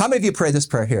mean, how many of you pray this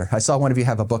prayer here? I saw one of you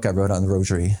have a book I wrote on the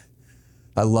rosary.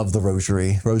 I love the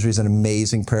rosary. Rosary is an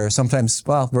amazing prayer. Sometimes,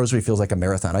 well, rosary feels like a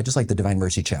marathon. I just like the Divine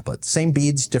Mercy Chaplet. Same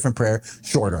beads, different prayer,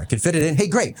 shorter. I can fit it in. Hey,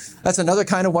 great. That's another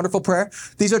kind of wonderful prayer.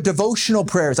 These are devotional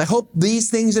prayers. I hope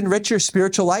these things enrich your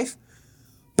spiritual life.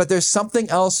 But there's something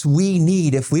else we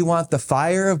need if we want the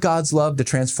fire of God's love to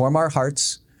transform our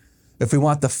hearts, if we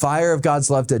want the fire of God's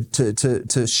love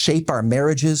to shape our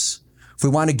marriages, if we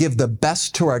want to give the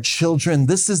best to our children.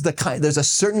 This is there's a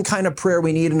certain kind of prayer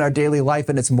we need in our daily life,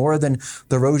 and it's more than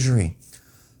the rosary.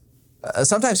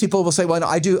 Sometimes people will say, well, no,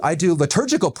 I do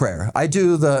liturgical prayer. I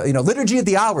do the, liturgy of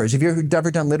the hours. Have you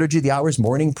ever done liturgy of the hours,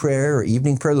 morning prayer or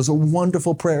evening prayer? Those are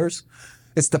wonderful prayers.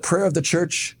 It's the prayer of the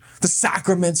church, the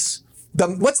sacraments.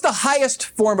 What's the highest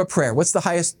form of prayer? What's the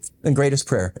highest and greatest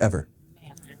prayer ever?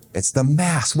 It's the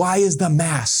Mass. Why is the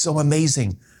Mass so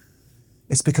amazing?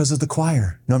 It's because of the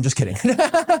choir. No, I'm just kidding.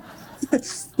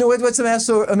 No, what's the Mass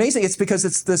so amazing? It's because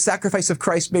it's the sacrifice of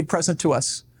Christ made present to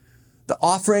us. The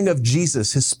offering of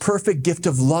Jesus, his perfect gift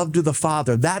of love to the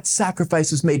Father. That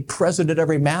sacrifice is made present at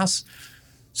every Mass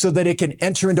so that it can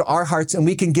enter into our hearts and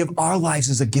we can give our lives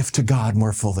as a gift to God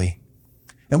more fully.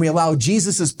 And we allow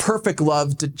Jesus' perfect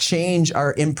love to change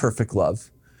our imperfect love.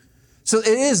 So it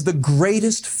is the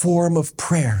greatest form of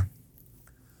prayer.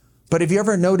 But have you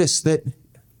ever noticed that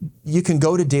you can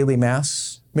go to daily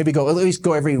Mass, maybe at least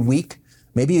go every week,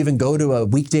 maybe even go to a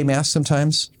weekday Mass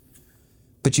sometimes,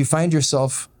 but you find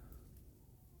yourself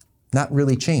not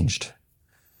really changed.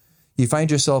 You find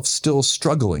yourself still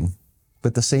struggling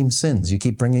with the same sins you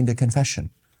keep bringing to confession.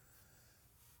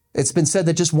 It's been said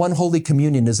that just one Holy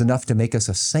Communion is enough to make us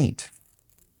a saint.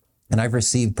 And I've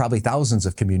received probably thousands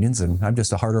of communions, and I'm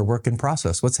just a harder work in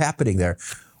process. What's happening there?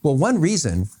 Well, one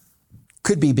reason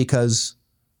could be because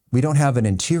we don't have an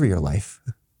interior life.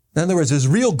 In other words, there's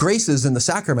real graces in the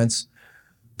sacraments,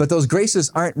 but those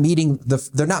graces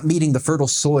they're not meeting the fertile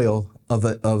soil of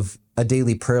a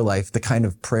daily prayer life, the kind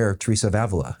of prayer Teresa of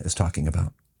Avila is talking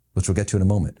about, which we'll get to in a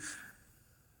moment.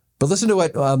 But listen to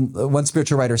what one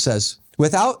spiritual writer says.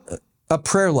 Without a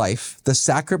prayer life, the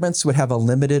sacraments would have a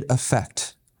limited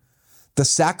effect. The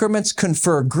sacraments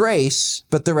confer grace,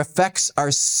 but their effects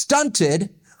are stunted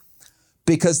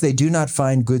because they do not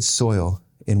find good soil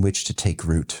in which to take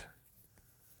root.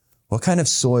 What kind of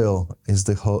soil is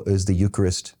the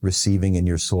Eucharist receiving in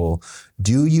your soul?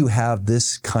 Do you have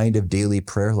this kind of daily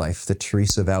prayer life that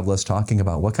Teresa of Avila is talking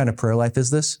about? What kind of prayer life is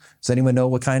this? Does anyone know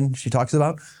what kind she talks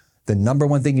about? The number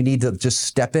one thing you need to just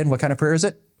step in, what kind of prayer is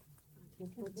it?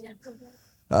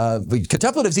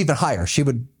 Contemplative is even higher. She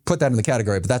would put that in the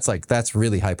category, but that's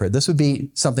really high prayer. This would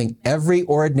be something every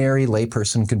ordinary lay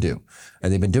person can do.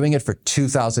 And they've been doing it for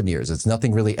 2,000 years. It's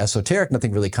nothing really esoteric,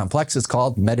 nothing really complex. It's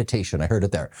called meditation. I heard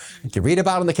it there. You can read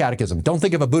about it in the catechism. Don't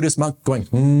think of a Buddhist monk going,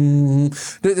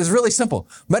 It's really simple.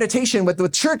 Meditation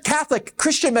with Church Catholic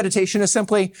Christian meditation is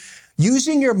simply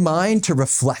using your mind to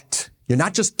reflect. You're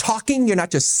not just talking. You're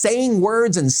not just saying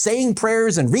words and saying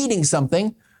prayers and reading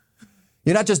something.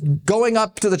 You're not just going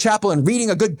up to the chapel and reading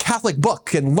a good Catholic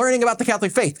book and learning about the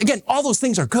Catholic faith. Again, all those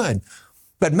things are good.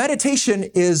 But meditation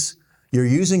is you're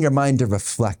using your mind to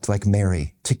reflect like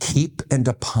Mary, to keep and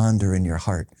to ponder in your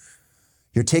heart.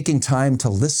 You're taking time to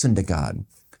listen to God.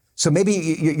 So maybe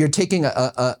you're taking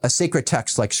a sacred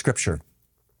text like Scripture,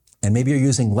 and maybe you're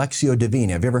using Lectio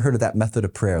Divina. Have you ever heard of that method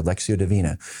of prayer, Lectio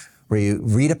Divina, where you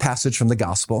read a passage from the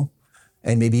Gospel,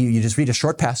 and maybe you just read a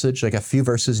short passage, like a few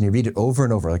verses, and you read it over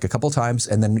and over, like a couple times,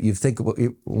 and then you think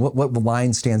what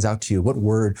line stands out to you, what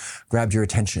word grabbed your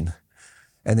attention,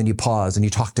 and then you pause and you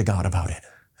talk to God about it.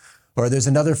 Or there's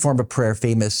another form of prayer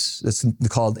famous, it's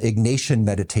called Ignatian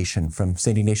meditation from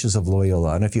St. Ignatius of Loyola.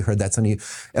 I don't know if you heard that. Some of you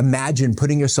imagine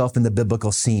putting yourself in the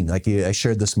biblical scene. Like I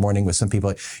shared this morning with some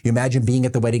people. You imagine being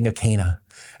at the wedding of Cana,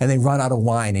 and they run out of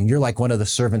wine, and you're like one of the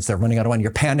servants that are running out of wine.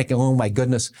 You're panicking, oh my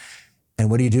goodness. And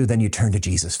what do? Then you turn to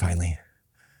Jesus finally.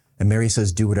 And Mary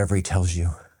says, do whatever he tells you.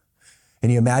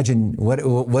 And you imagine,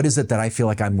 what is it that I feel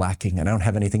like I'm lacking and I don't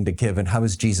have anything to give? And how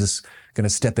is Jesus going to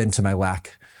step into my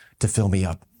lack to fill me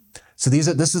up? So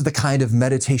this is the kind of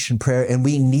meditation prayer, and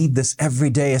we need this every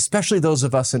day, especially those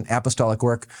of us in apostolic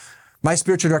work. My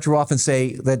spiritual director will often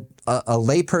say that a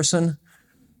lay person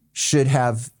should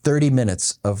have 30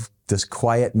 minutes of this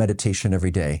quiet meditation every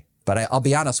day. But I'll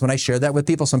be honest, when I share that with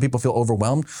people, some people feel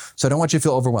overwhelmed. So I don't want you to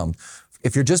feel overwhelmed.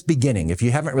 If you're just beginning, if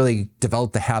you haven't really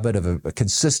developed the habit of a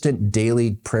consistent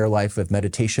daily prayer life of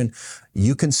meditation,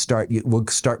 we'll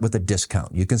start with a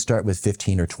discount. You can start with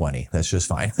 15 or 20. That's just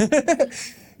fine. But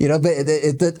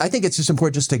I think it's just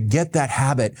important just to get that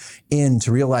habit in,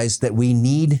 to realize that we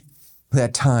need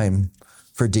that time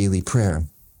for daily prayer.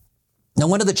 Now,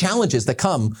 one of the challenges that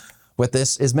come with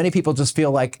this is many people just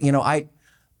feel like,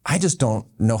 I just don't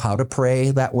know how to pray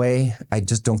that way. I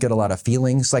just don't get a lot of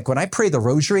feelings. Like when I pray the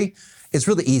rosary, it's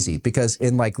really easy because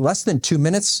in like less than 2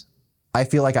 minutes, I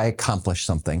feel like I accomplished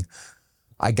something.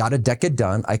 I got a decade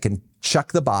done. I can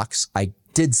check the box. I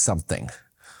did something.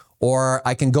 Or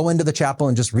I can go into the chapel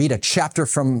and just read a chapter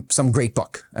from some great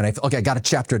book. And I got a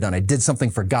chapter done. I did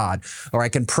something for God. Or I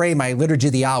can pray my Liturgy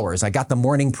of the Hours. I got the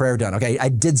morning prayer done. Okay, I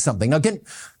did something. Again,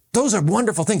 those are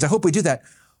wonderful things. I hope we do that.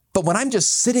 But when I'm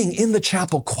just sitting in the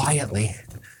chapel quietly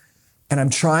and I'm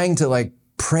trying to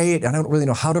pray it, I don't really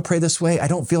know how to pray this way. I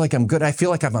don't feel like I'm good. I feel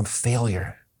like I'm a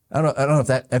failure. I don't know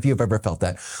if you've ever felt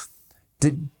that.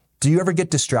 Do you ever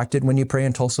get distracted when you pray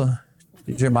in Tulsa?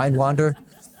 Does your mind wander?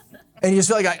 And you just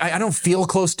feel like, I don't feel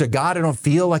close to God. I don't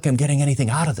feel like I'm getting anything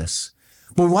out of this.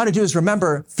 What we want to do is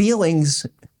remember, feelings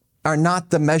are not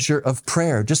the measure of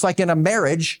prayer. Just like in a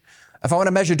marriage, if I want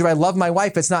to measure, do I love my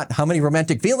wife? It's not how many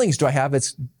romantic feelings do I have?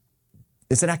 It's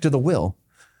an act of the will.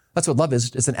 That's what love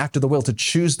is. It's an act of the will to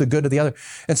choose the good of the other.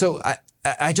 And so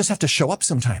I just have to show up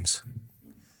sometimes.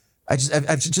 I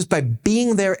just by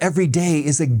being there every day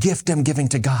is a gift I'm giving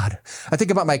to God. I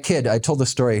think about my kid. I told this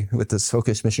story with the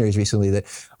Focus missionaries recently that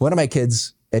one of my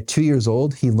kids at 2 years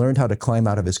old, he learned how to climb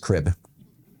out of his crib.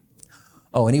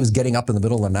 Oh, and he was getting up in the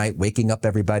middle of the night, waking up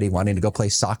everybody, wanting to go play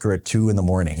soccer at 2 a.m.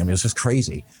 I mean, it was just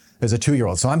crazy as a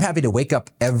 2-year-old. So I'm happy to wake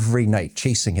up every night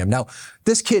chasing him. Now,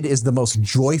 this kid is the most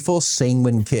joyful,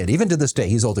 sanguine kid. Even to this day,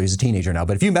 he's older, he's a teenager now.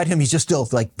 But if you met him, he's just still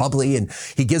bubbly, and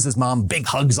he gives his mom big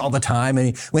hugs all the time.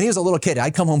 And when he was a little kid,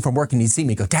 I'd come home from work and he'd see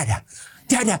me go, Dada,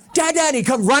 Dada, Dada, and he'd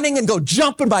come running and go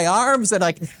jump in my arms. And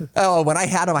when I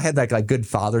had him, I had that good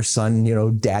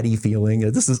father-son, daddy feeling.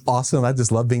 This is awesome. I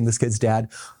just love being this kid's dad.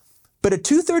 But at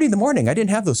 2:30 in the morning, I didn't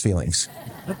have those feelings.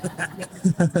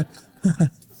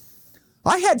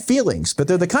 I had feelings, but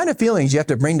they're the kind of feelings you have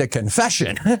to bring to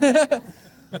confession.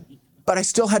 But I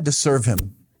still had to serve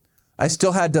him. I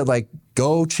still had to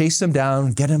go chase him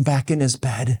down, get him back in his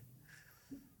bed.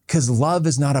 Because love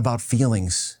is not about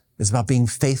feelings. It's about being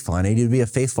faithful. I needed to be a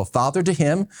faithful father to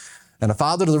him and a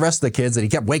father to the rest of the kids that he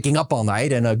kept waking up all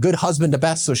night, and a good husband to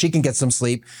Beth so she can get some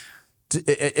sleep.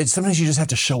 Sometimes you just have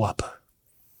to show up.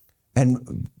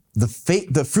 And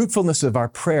the fruitfulness of our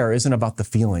prayer isn't about the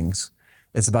feelings.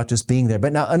 It's about just being there.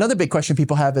 But now another big question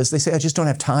people have is they say, I just don't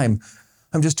have time.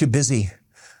 I'm just too busy.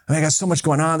 I got so much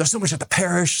going on. There's so much at the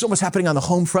parish, so much happening on the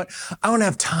home front. I don't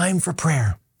have time for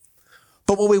prayer.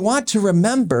 But what we want to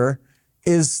remember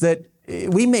is that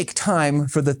we make time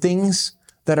for the things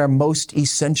that are most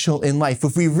essential in life.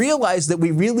 If we realize that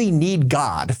we really need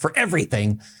God for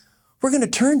everything, we're going to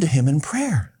turn to him in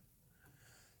prayer.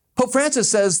 Pope Francis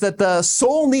says that the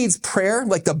soul needs prayer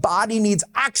like the body needs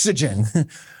oxygen,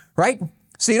 right?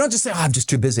 So you don't just say, I'm just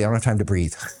too busy. I don't have time to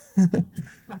breathe. I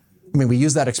mean, we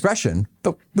use that expression,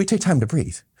 but we take time to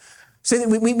breathe. So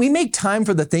we make time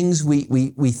for the things we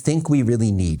think we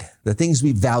really need, the things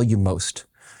we value most.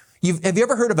 Have you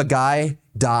ever heard of a guy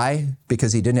die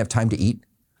because he didn't have time to eat?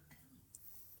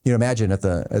 Imagine at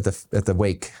the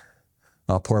wake,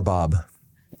 oh, poor Bob.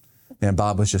 Man,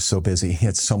 Bob was just so busy. He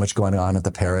had so much going on at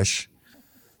the parish.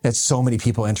 He had so many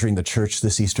people entering the church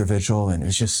this Easter Vigil, and it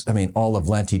was just, all of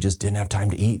Lent, he just didn't have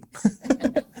time to eat.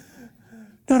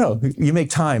 No, you make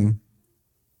time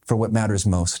for what matters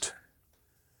most.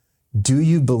 Do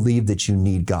you believe that you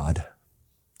need God?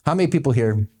 How many people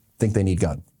here think they need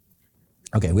God?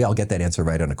 Okay, we all get that answer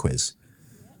right on a quiz.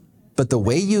 But the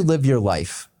way you live your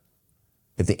life,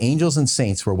 if the angels and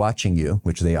saints were watching you,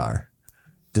 which they are,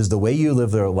 does the way you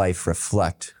live their life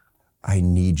reflect, I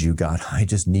need you, God. I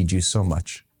just need you so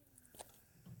much.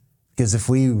 Because if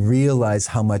we realize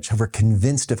how much, if we're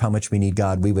convinced of how much we need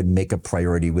God, we would make a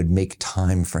priority, would make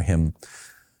time for him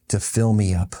to fill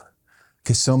me up.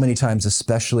 Because so many times,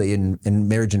 especially in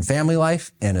marriage and family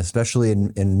life, and especially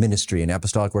in ministry and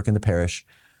apostolic work in the parish,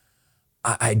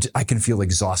 I can feel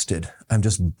exhausted. I'm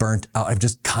just burnt out. I'm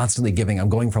just constantly giving. I'm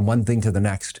going from one thing to the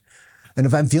next. And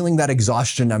if I'm feeling that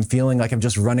exhaustion, I'm feeling like I'm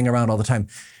just running around all the time,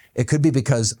 it could be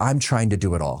because I'm trying to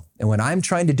do it all. And when I'm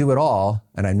trying to do it all,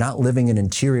 and I'm not living an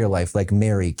interior life like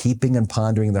Mary, keeping and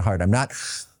pondering the heart, I'm not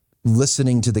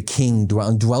listening to the King,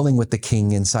 dwelling with the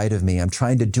King inside of me. I'm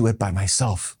trying to do it by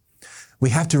myself. We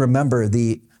have to remember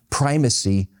the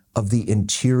primacy of the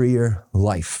interior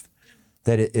life.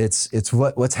 That it's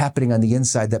what's happening on the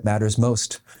inside that matters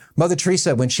most. Mother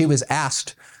Teresa, when she was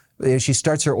asked, she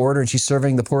starts her order and she's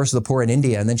serving the poorest of the poor in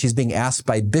India. And then she's being asked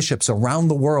by bishops around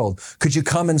the world, could you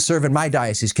come and serve in my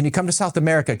diocese? Can you come to South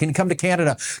America? Can you come to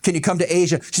Canada? Can you come to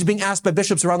Asia? She's being asked by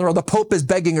bishops around the world. The Pope is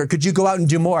begging her, could you go out and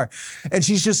do more? And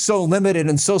she's just so limited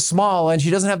and so small, and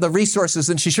she doesn't have the resources,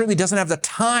 and she certainly doesn't have the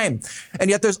time. And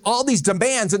yet there's all these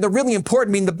demands, and they're really important.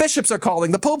 I mean, the bishops are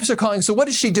calling, the popes are calling. So what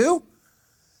does she do?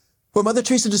 What Mother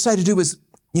Teresa decided to do was,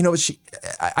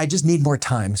 I just need more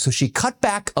time. So she cut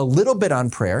back a little bit on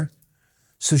prayer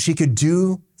so she could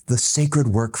do the sacred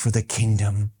work for the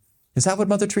kingdom. Is that what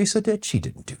Mother Teresa did? She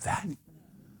didn't do that.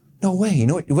 No way. You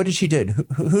know what did she did?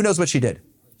 Who knows what she did?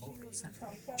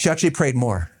 She actually prayed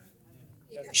more.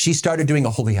 She started doing a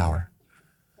holy hour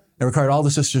and required all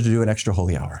the sisters to do an extra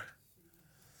holy hour.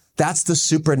 That's the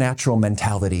supernatural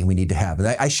mentality we need to have. And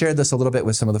I shared this a little bit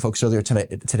with some of the folks earlier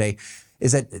today,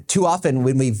 is that too often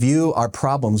when we view our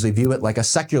problems, we view it like a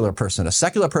secular person. A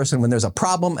secular person, when there's a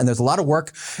problem and there's a lot of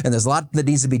work and there's a lot that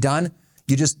needs to be done,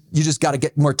 you just got to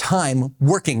get more time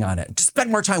working on it. Just spend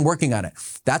more time working on it.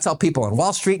 That's how people on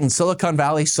Wall Street and Silicon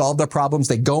Valley solve their problems.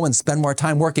 They go and spend more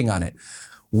time working on it.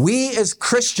 We as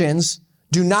Christians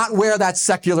do not wear that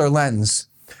secular lens.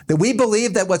 That we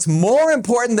believe that what's more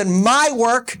important than my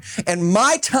work and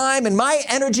my time and my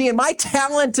energy and my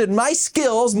talent and my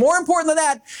skills, more important than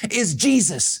that is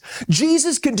Jesus.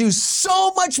 Jesus can do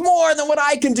so much more than what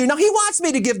I can do. Now, he wants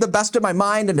me to give the best of my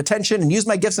mind and attention and use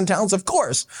my gifts and talents, of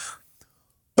course.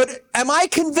 But am I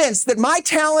convinced that my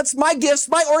talents, my gifts,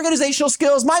 my organizational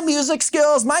skills, my music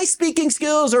skills, my speaking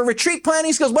skills or retreat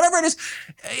planning skills, whatever it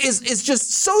is just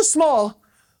so small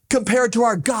compared to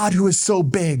our God who is so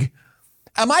big?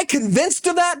 Am I convinced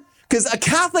of that? Because a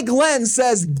Catholic lens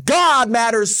says God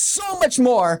matters so much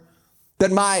more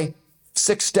than my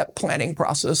 6-step planning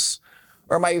process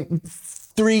or my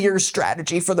 3-year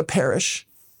strategy for the parish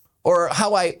or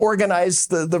how I organize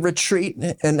the retreat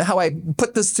and how I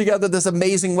put this together, this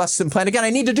amazing lesson plan. Again, I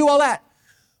need to do all that,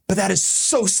 but that is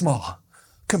so small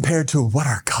compared to what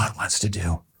our God wants to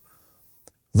do.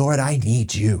 Lord, I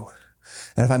need you.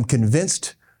 And if I'm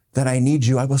convinced that I need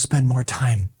you, I will spend more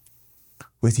time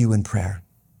with you in prayer.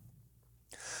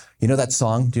 You know that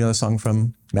song? Do you know the song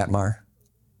from Matt Maher?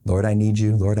 Lord, I need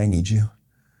you. Lord, I need you.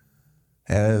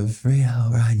 Every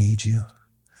hour I need you.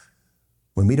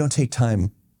 When we don't take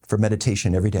time for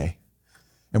meditation every day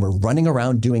and we're running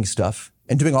around doing stuff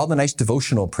and doing all the nice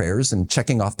devotional prayers and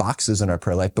checking off boxes in our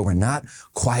prayer life, but we're not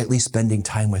quietly spending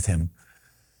time with him,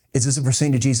 it's as if we're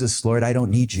saying to Jesus, Lord, I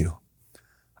don't need you.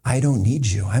 I don't need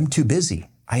you. I'm too busy.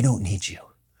 I don't need you.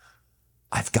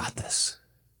 I've got this.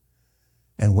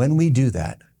 And when we do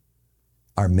that,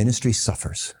 our ministry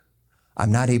suffers.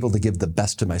 I'm not able to give the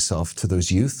best of myself to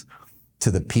those youth, to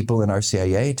the people in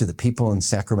RCIA, to the people in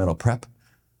Sacramental Prep,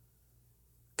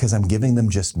 because I'm giving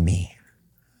them just me.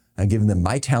 I'm giving them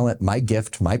my talent, my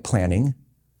gift, my planning,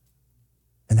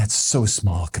 and that's so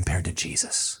small compared to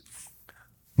Jesus.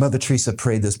 Mother Teresa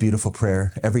prayed this beautiful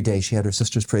prayer every day. She had her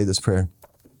sisters pray this prayer.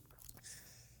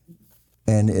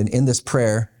 And in this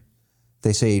prayer,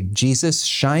 they say, Jesus,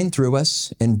 shine through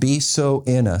us and be so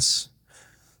in us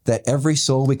that every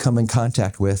soul we come in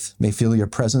contact with may feel your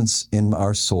presence in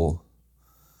our soul.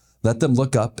 Let them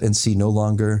look up and see no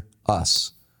longer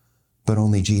us, but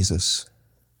only Jesus.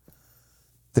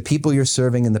 The people you're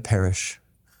serving in the parish,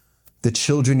 the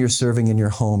children you're serving in your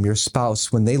home, your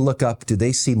spouse, when they look up, do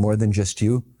they see more than just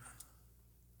you?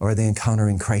 Or are they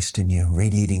encountering Christ in you,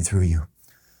 radiating through you?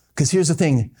 Because here's the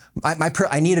thing,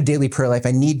 I need a daily prayer life.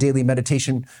 I need daily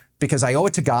meditation because I owe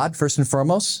it to God, first and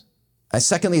foremost.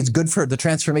 Secondly, it's good for the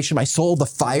transformation of my soul, the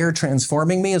fire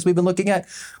transforming me as we've been looking at.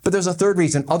 But there's a third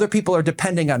reason. Other people are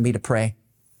depending on me to pray.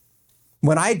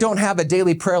 When I don't have a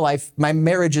daily prayer life, my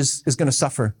marriage is going to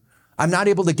suffer. I'm not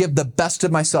able to give the best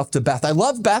of myself to Beth. I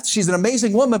love Beth. She's an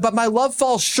amazing woman, but my love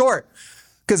falls short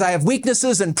because I have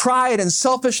weaknesses and pride and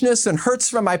selfishness and hurts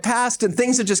from my past and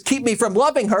things that just keep me from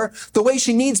loving her the way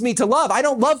she needs me to love. I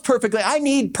don't love perfectly. I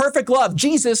need perfect love,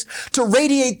 Jesus, to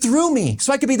radiate through me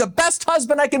so I can be the best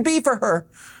husband I can be for her.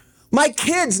 My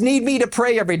kids need me to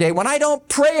pray every day. When I don't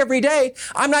pray every day,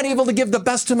 I'm not able to give the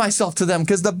best of myself to them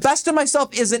because the best of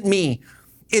myself isn't me.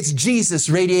 It's Jesus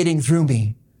radiating through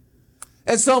me.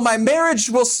 And so my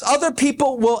marriage other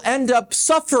people will end up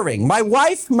suffering. My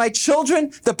wife, my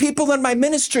children, the people in my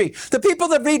ministry, the people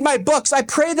that read my books. I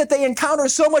pray that they encounter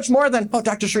so much more than, oh,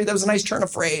 Dr. Sri, that was a nice turn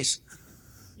of phrase.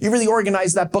 You really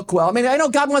organized that book well. I mean, I know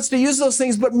God wants to use those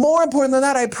things, but more important than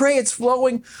that, I pray it's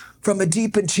flowing from a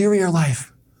deep interior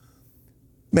life.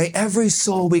 May every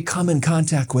soul we come in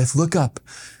contact with look up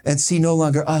and see no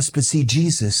longer us, but see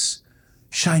Jesus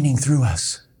shining through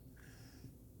us.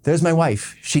 There's my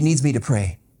wife. She needs me to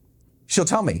pray. She'll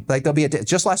tell me, like there'll be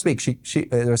just last week,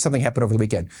 there was something happened over the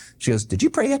weekend. She goes, did you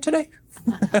pray yet today?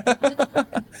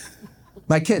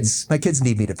 My kids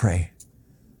need me to pray.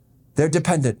 They're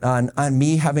dependent on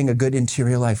me having a good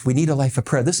interior life. We need a life of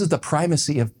prayer. This is the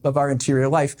primacy of our interior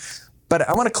life. But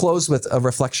I want to close with a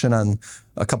reflection on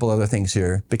a couple other things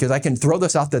here, because I can throw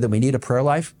this out there that we need a prayer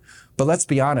life, but let's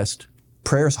be honest,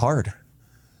 prayer is hard.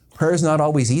 Prayer is not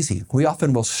always easy. We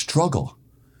often will struggle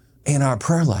in our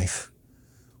prayer life.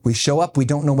 We show up, we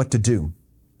don't know what to do.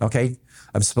 Okay?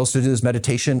 I'm supposed to do this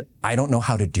meditation. I don't know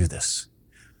how to do this.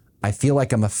 I feel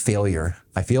like I'm a failure.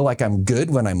 I feel like I'm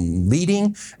good when I'm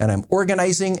leading and I'm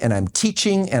organizing and I'm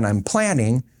teaching and I'm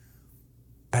planning,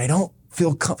 but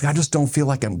I just don't feel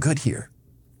like I'm good here.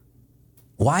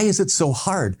 Why is it so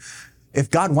hard?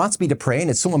 If God wants me to pray and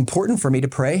it's so important for me to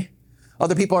pray,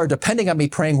 other people are depending on me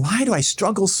praying. Why do I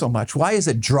struggle so much? Why is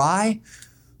it dry?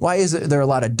 Why is there a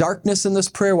lot of darkness in this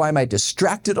prayer? Why am I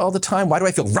distracted all the time? Why do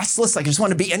I feel restless? Like I just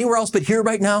want to be anywhere else but here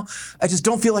right now. I just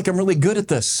don't feel like I'm really good at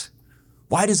this.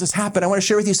 Why does this happen? I want to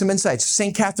share with you some insights.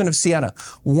 St. Catherine of Siena,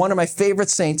 one of my favorite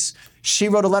saints, she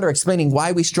wrote a letter explaining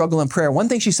why we struggle in prayer. One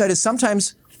thing she said is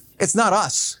sometimes it's not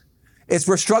us. It's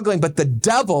we're struggling, but the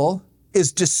devil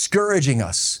is discouraging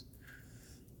us.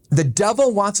 The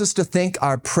devil wants us to think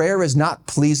our prayer is not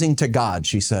pleasing to God,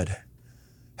 she said.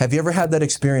 Have you ever had that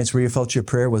experience where you felt your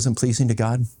prayer wasn't pleasing to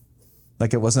God?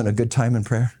 Like it wasn't a good time in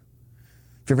prayer?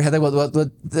 Have you ever had that? Well,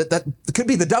 that could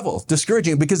be the devil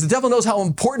discouraging you, because the devil knows how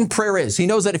important prayer is. He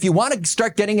knows that if you want to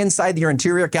start getting inside your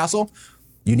interior castle,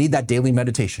 you need that daily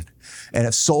meditation. And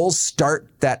if souls start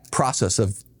that process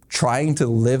of trying to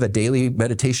live a daily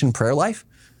meditation prayer life,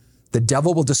 the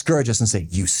devil will discourage us and say,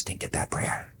 you stink at that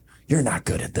prayer. You're not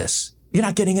good at this. You're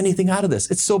not getting anything out of this.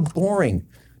 It's so boring.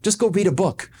 Just go read a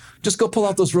book. Just go pull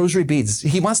out those rosary beads.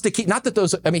 He wants to keep,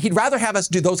 he'd rather have us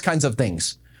do those kinds of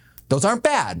things. Those aren't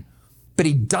bad, but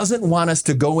he doesn't want us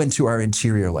to go into our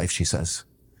interior life, she says.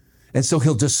 And so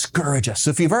he'll discourage us.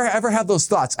 So if you've ever had those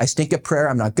thoughts, I stink at prayer,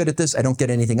 I'm not good at this, I don't get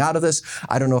anything out of this,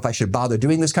 I don't know if I should bother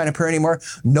doing this kind of prayer anymore,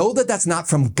 know that that's not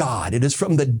from God. It is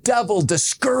from the devil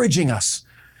discouraging us,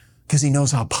 because he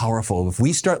knows how powerful. If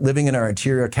we start living in our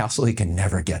interior castle, he can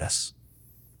never get us.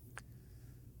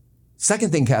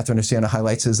 Second thing Catherine of Siena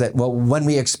highlights is that, well, when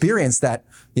we experience that,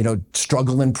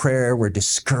 struggle in prayer, we're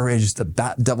discouraged,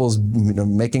 the devil's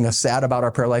making us sad about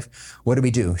our prayer life, what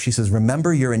do? She says,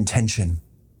 remember your intention.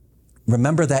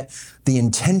 Remember that the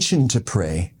intention to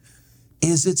pray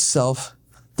is itself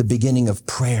the beginning of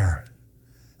prayer.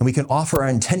 And we can offer our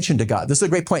intention to God. This is a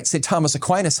great point St. Thomas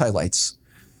Aquinas highlights,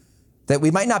 that we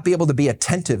might not be able to be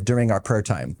attentive during our prayer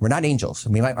time. We're not angels.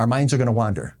 Our minds are going to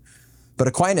wander.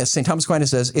 But St. Thomas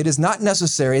Aquinas says, it is not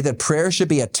necessary that prayer should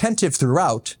be attentive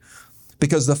throughout,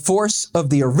 because the force of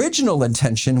the original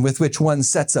intention with which one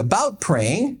sets about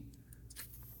praying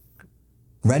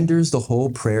renders the whole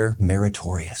prayer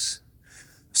meritorious.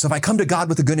 So if I come to God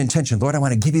with a good intention, Lord, I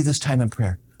want to give you this time in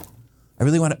prayer. I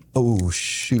really want to, oh,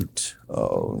 shoot.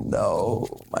 Oh,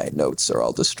 no, my notes are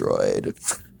all destroyed.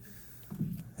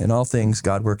 In all things,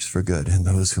 God works for good in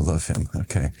those who love him.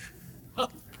 Okay.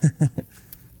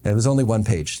 It was only one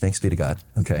page. Thanks be to God.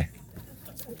 Okay.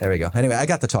 There we go. Anyway, I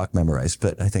got the talk memorized,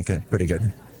 but I think pretty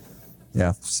good.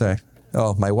 Yeah, sorry.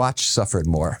 Oh, my watch suffered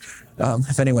more.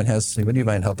 If anyone has, would you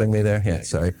mind helping me there? Yeah,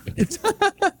 sorry.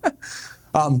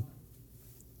 But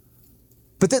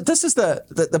this is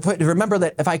the point. Remember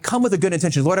that if I come with a good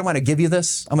intention, Lord, I want to give you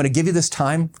this. I'm going to give you this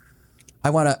time. I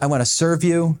want to serve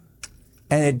you,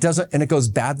 and it goes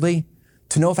badly.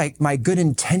 To know if my good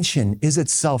intention is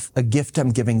itself a gift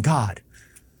I'm giving God.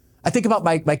 I think about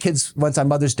my kids once on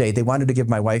Mother's Day. They wanted to give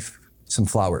my wife some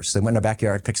flowers. They went in the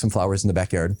backyard, picked some flowers in the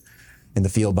backyard, in the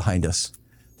field behind us.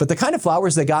 But the kind of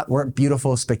flowers they got weren't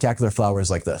beautiful, spectacular flowers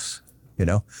like this.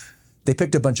 They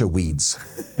picked a bunch of weeds.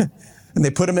 And they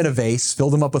put them in a vase,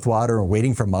 filled them up with water, and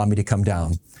waiting for mommy to come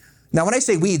down. Now, when I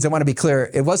say weeds, I want to be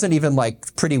clear. It wasn't even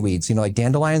like pretty weeds, like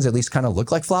dandelions at least kind of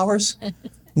look like flowers.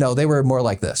 No, they were more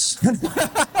like this.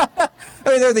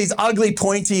 They're these ugly,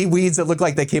 pointy weeds that look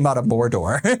like they came out of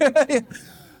Mordor.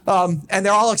 And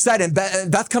they're all excited.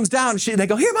 And Beth comes down, and they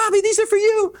go, here, mommy, these are for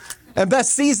you. And Beth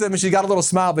sees them, and she got a little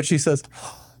smile, but she says,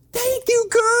 thank you,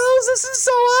 girls. This is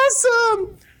so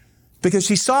awesome. Because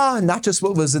she saw not just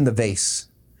what was in the vase,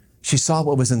 she saw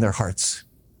what was in their hearts.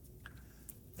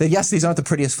 That yes, these aren't the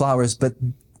prettiest flowers, but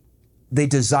they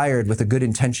desired with a good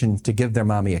intention to give their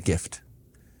mommy a gift.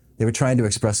 They were trying to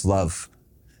express love.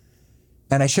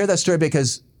 And I share that story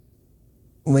because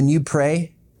when you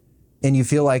pray, and you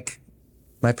feel like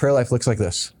my prayer life looks like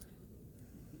this.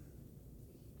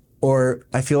 Or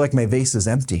I feel like my vase is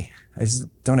empty. I just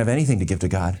don't have anything to give to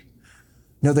God.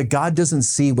 Know that God doesn't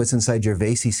see what's inside your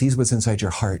vase. He sees what's inside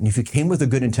your heart. And if you came with a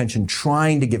good intention,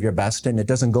 trying to give your best, and it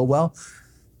doesn't go well,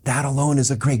 that alone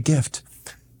is a great gift.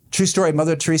 True story,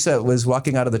 Mother Teresa was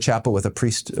walking out of the chapel with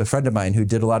a friend of mine who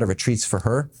did a lot of retreats for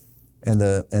her and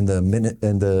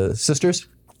the sisters.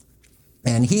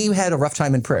 And he had a rough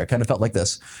time in prayer. It kind of felt like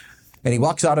this. And he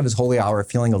walks out of his holy hour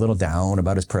feeling a little down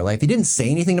about his prayer life. He didn't say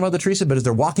anything to Mother Teresa, but as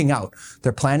they're walking out,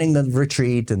 they're planning the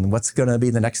retreat and what's going to be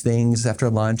the next things after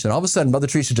lunch. And all of a sudden, Mother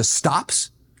Teresa just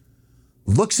stops,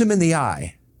 looks him in the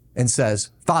eye, and says,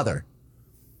 "Father,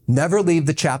 never leave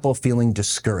the chapel feeling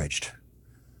discouraged.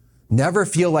 Never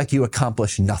feel like you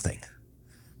accomplished nothing.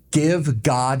 Give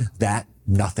God that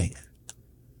nothing."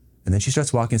 And then she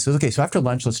starts walking and says, "Okay, so after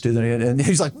lunch, let's do that." And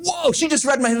he's like, "Whoa, she just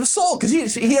read my soul," because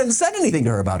he hadn't said anything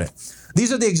to her about it.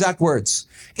 These are the exact words.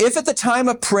 If at the time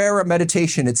of prayer or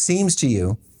meditation, it seems to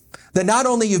you that not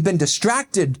only you've been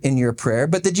distracted in your prayer,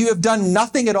 but that you have done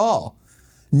nothing at all,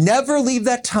 never leave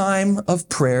that time of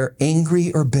prayer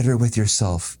angry or bitter with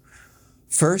yourself.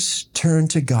 First, turn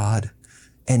to God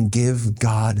and give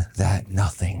God that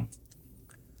nothing.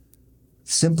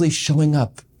 Simply showing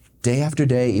up day after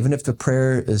day, even if the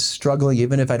prayer is struggling,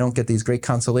 even if I don't get these great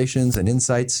consolations and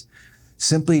insights,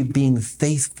 simply being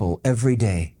faithful every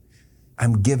day.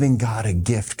 I'm giving God a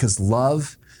gift, because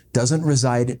love doesn't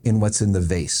reside in what's in the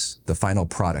vase, the final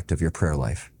product of your prayer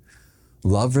life.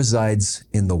 Love resides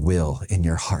in the will, in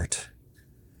your heart.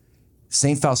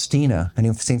 St. Faustina,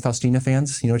 any St. Faustina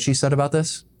fans? You know what she said about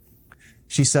this?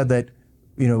 She said that,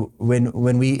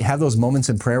 when we have those moments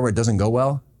in prayer where it doesn't go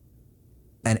well,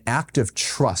 an act of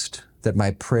trust that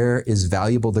my prayer is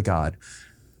valuable to God,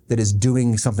 that is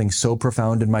doing something so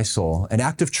profound in my soul, an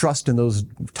act of trust in those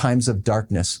times of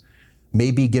darkness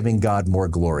may be giving God more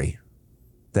glory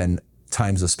than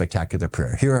times of spectacular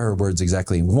prayer. Here are her words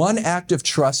exactly. One act of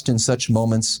trust in such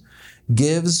moments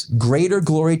gives greater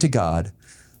glory to God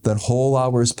than whole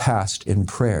hours passed in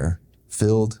prayer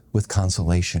filled with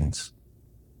consolations.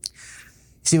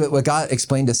 See, what God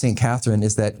explained to St. Catherine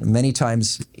is that many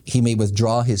times he may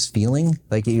withdraw his feeling,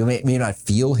 like you may not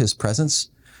feel his presence,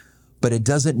 but it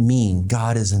doesn't mean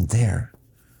God isn't there.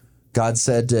 God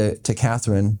said to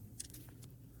Catherine,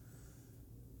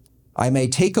 "I may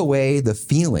take away the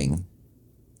feeling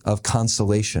of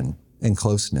consolation and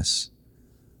closeness,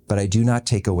 but I do not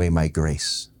take away my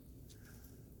grace."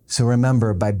 So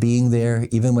remember, by being there,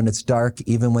 even when it's dark,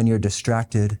 even when you're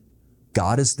distracted,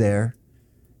 God is there,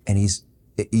 and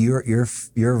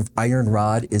your iron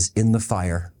rod is in the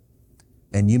fire,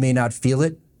 and you may not feel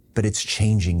it, but it's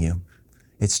changing you.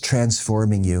 It's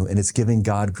transforming you, and it's giving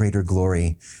God greater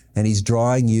glory, and he's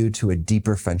drawing you to a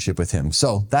deeper friendship with him.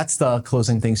 So that's the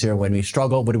closing things here. When we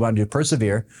struggle, what do we want to do?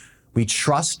 Persevere. We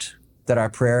trust that our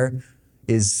prayer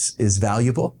is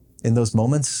valuable in those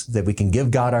moments, that we can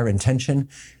give God our intention,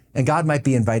 and God might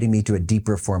be inviting me to a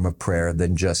deeper form of prayer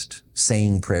than just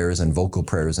saying prayers and vocal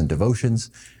prayers and devotions.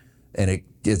 And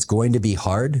it's going to be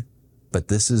hard, but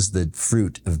this is the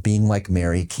fruit of being like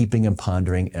Mary, keeping and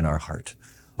pondering in our heart.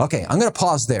 Okay, I'm going to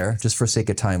pause there just for sake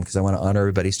of time, because I want to honor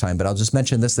everybody's time. But I'll just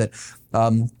mention this, that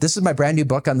this is my brand new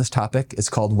book on this topic. It's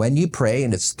called When You Pray,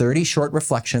 and it's 30 short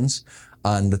reflections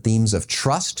on the themes of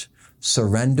trust,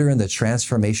 surrender, and the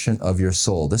transformation of your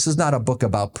soul. This is not a book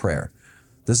about prayer.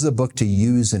 This is a book to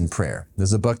use in prayer. This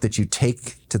is a book that you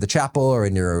take to the chapel or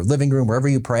in your living room, wherever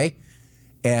you pray.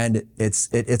 And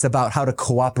it's about how to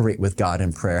cooperate with God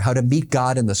in prayer, how to meet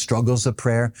God in the struggles of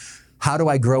prayer. How do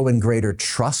I grow in greater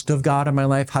trust of God in my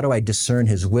life? How do I discern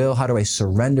his will? How do I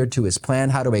surrender to his plan?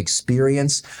 How do I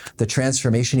experience the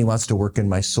transformation he wants to work in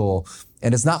my soul?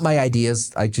 And it's not my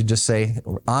ideas. I should just say,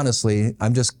 honestly,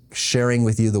 I'm just sharing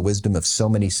with you the wisdom of so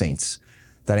many saints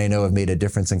that I know have made a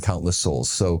difference in countless souls.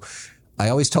 So I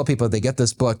always tell people, if they get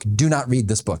this book, do not read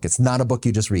this book. It's not a book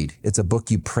you just read. It's a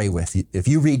book you pray with. If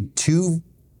you read 2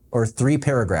 or 3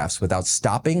 paragraphs without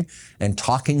stopping and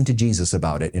talking to Jesus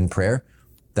about it in prayer,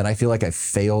 then I feel like I've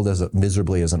failed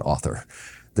miserably as an author.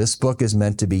 This book is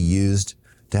meant to be used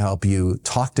to help you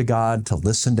talk to God, to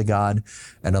listen to God,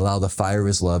 and allow the fire of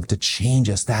his love to change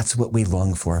us. That's what we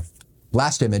long for.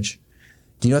 Last image.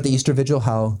 Do you know at the Easter Vigil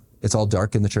how it's all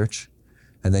dark in the church?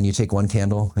 And then you take one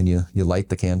candle and you light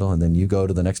the candle, and then you go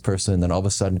to the next person, and then all of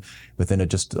a sudden, within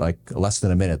just like less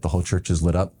than a minute, the whole church is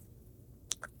lit up.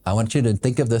 I want you to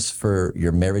think of this for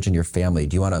your marriage and your family.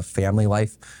 Do you want a family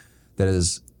life that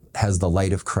has the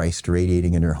light of Christ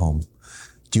radiating in your home?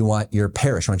 Do you want your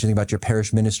parish? I want you to think about your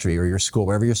parish ministry or your school,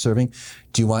 wherever you're serving.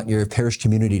 Do you want your parish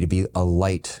community to be a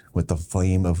light with the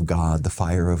flame of God, the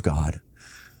fire of God?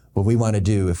 What we want to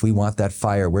do, if we want that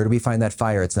fire, where do we find that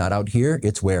fire? It's not out here.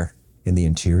 It's where? In the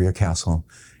interior castle,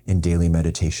 in daily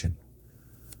meditation.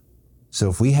 So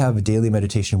if we have daily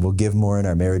meditation, we'll give more in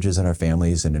our marriages and our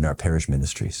families and in our parish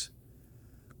ministries.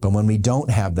 But when we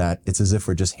don't have that, it's as if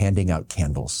we're just handing out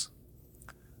candles.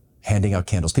 Handing out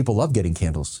candles. People love getting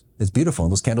candles. It's beautiful.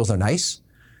 And those candles are nice.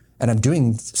 And I'm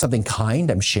doing something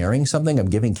kind. I'm sharing something. I'm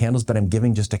giving candles, but I'm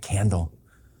giving just a candle.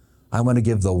 I want to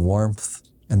give the warmth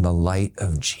and the light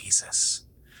of Jesus.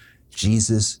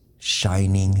 Jesus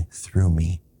shining through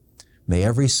me. May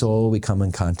every soul we come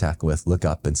in contact with look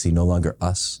up and see no longer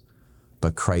us,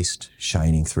 but Christ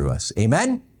shining through us.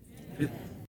 Amen?